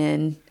and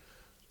then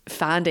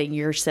finding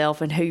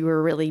yourself and who you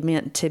were really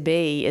meant to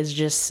be is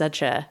just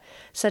such a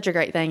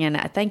great thing. And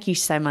I thank you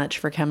so much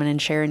for coming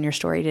and sharing your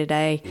story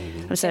today.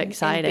 I'm so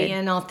excited. And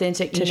being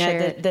authentic.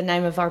 The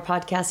name of our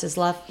podcast is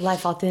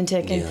Life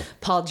Authentic. And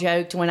Paul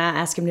joked when I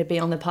asked him to be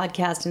on the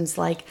podcast, and it's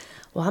like,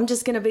 well, I'm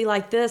just going to be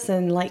like this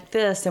and like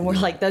this. And we're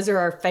like, those are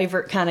our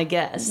favorite kind of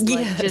guests.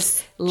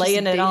 Just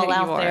laying it all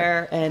out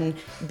there and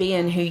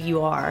being who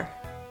you are.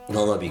 I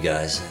love you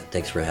guys.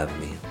 Thanks for having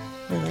me.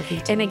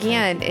 And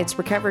again, it's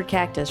Recovered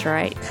Cactus,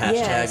 right? #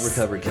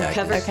 Recovered Cactus.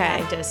 Recovered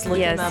Cactus. Look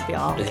him up,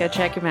 y'all. Go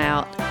check him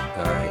out.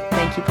 All right.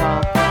 Thank you,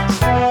 Paul.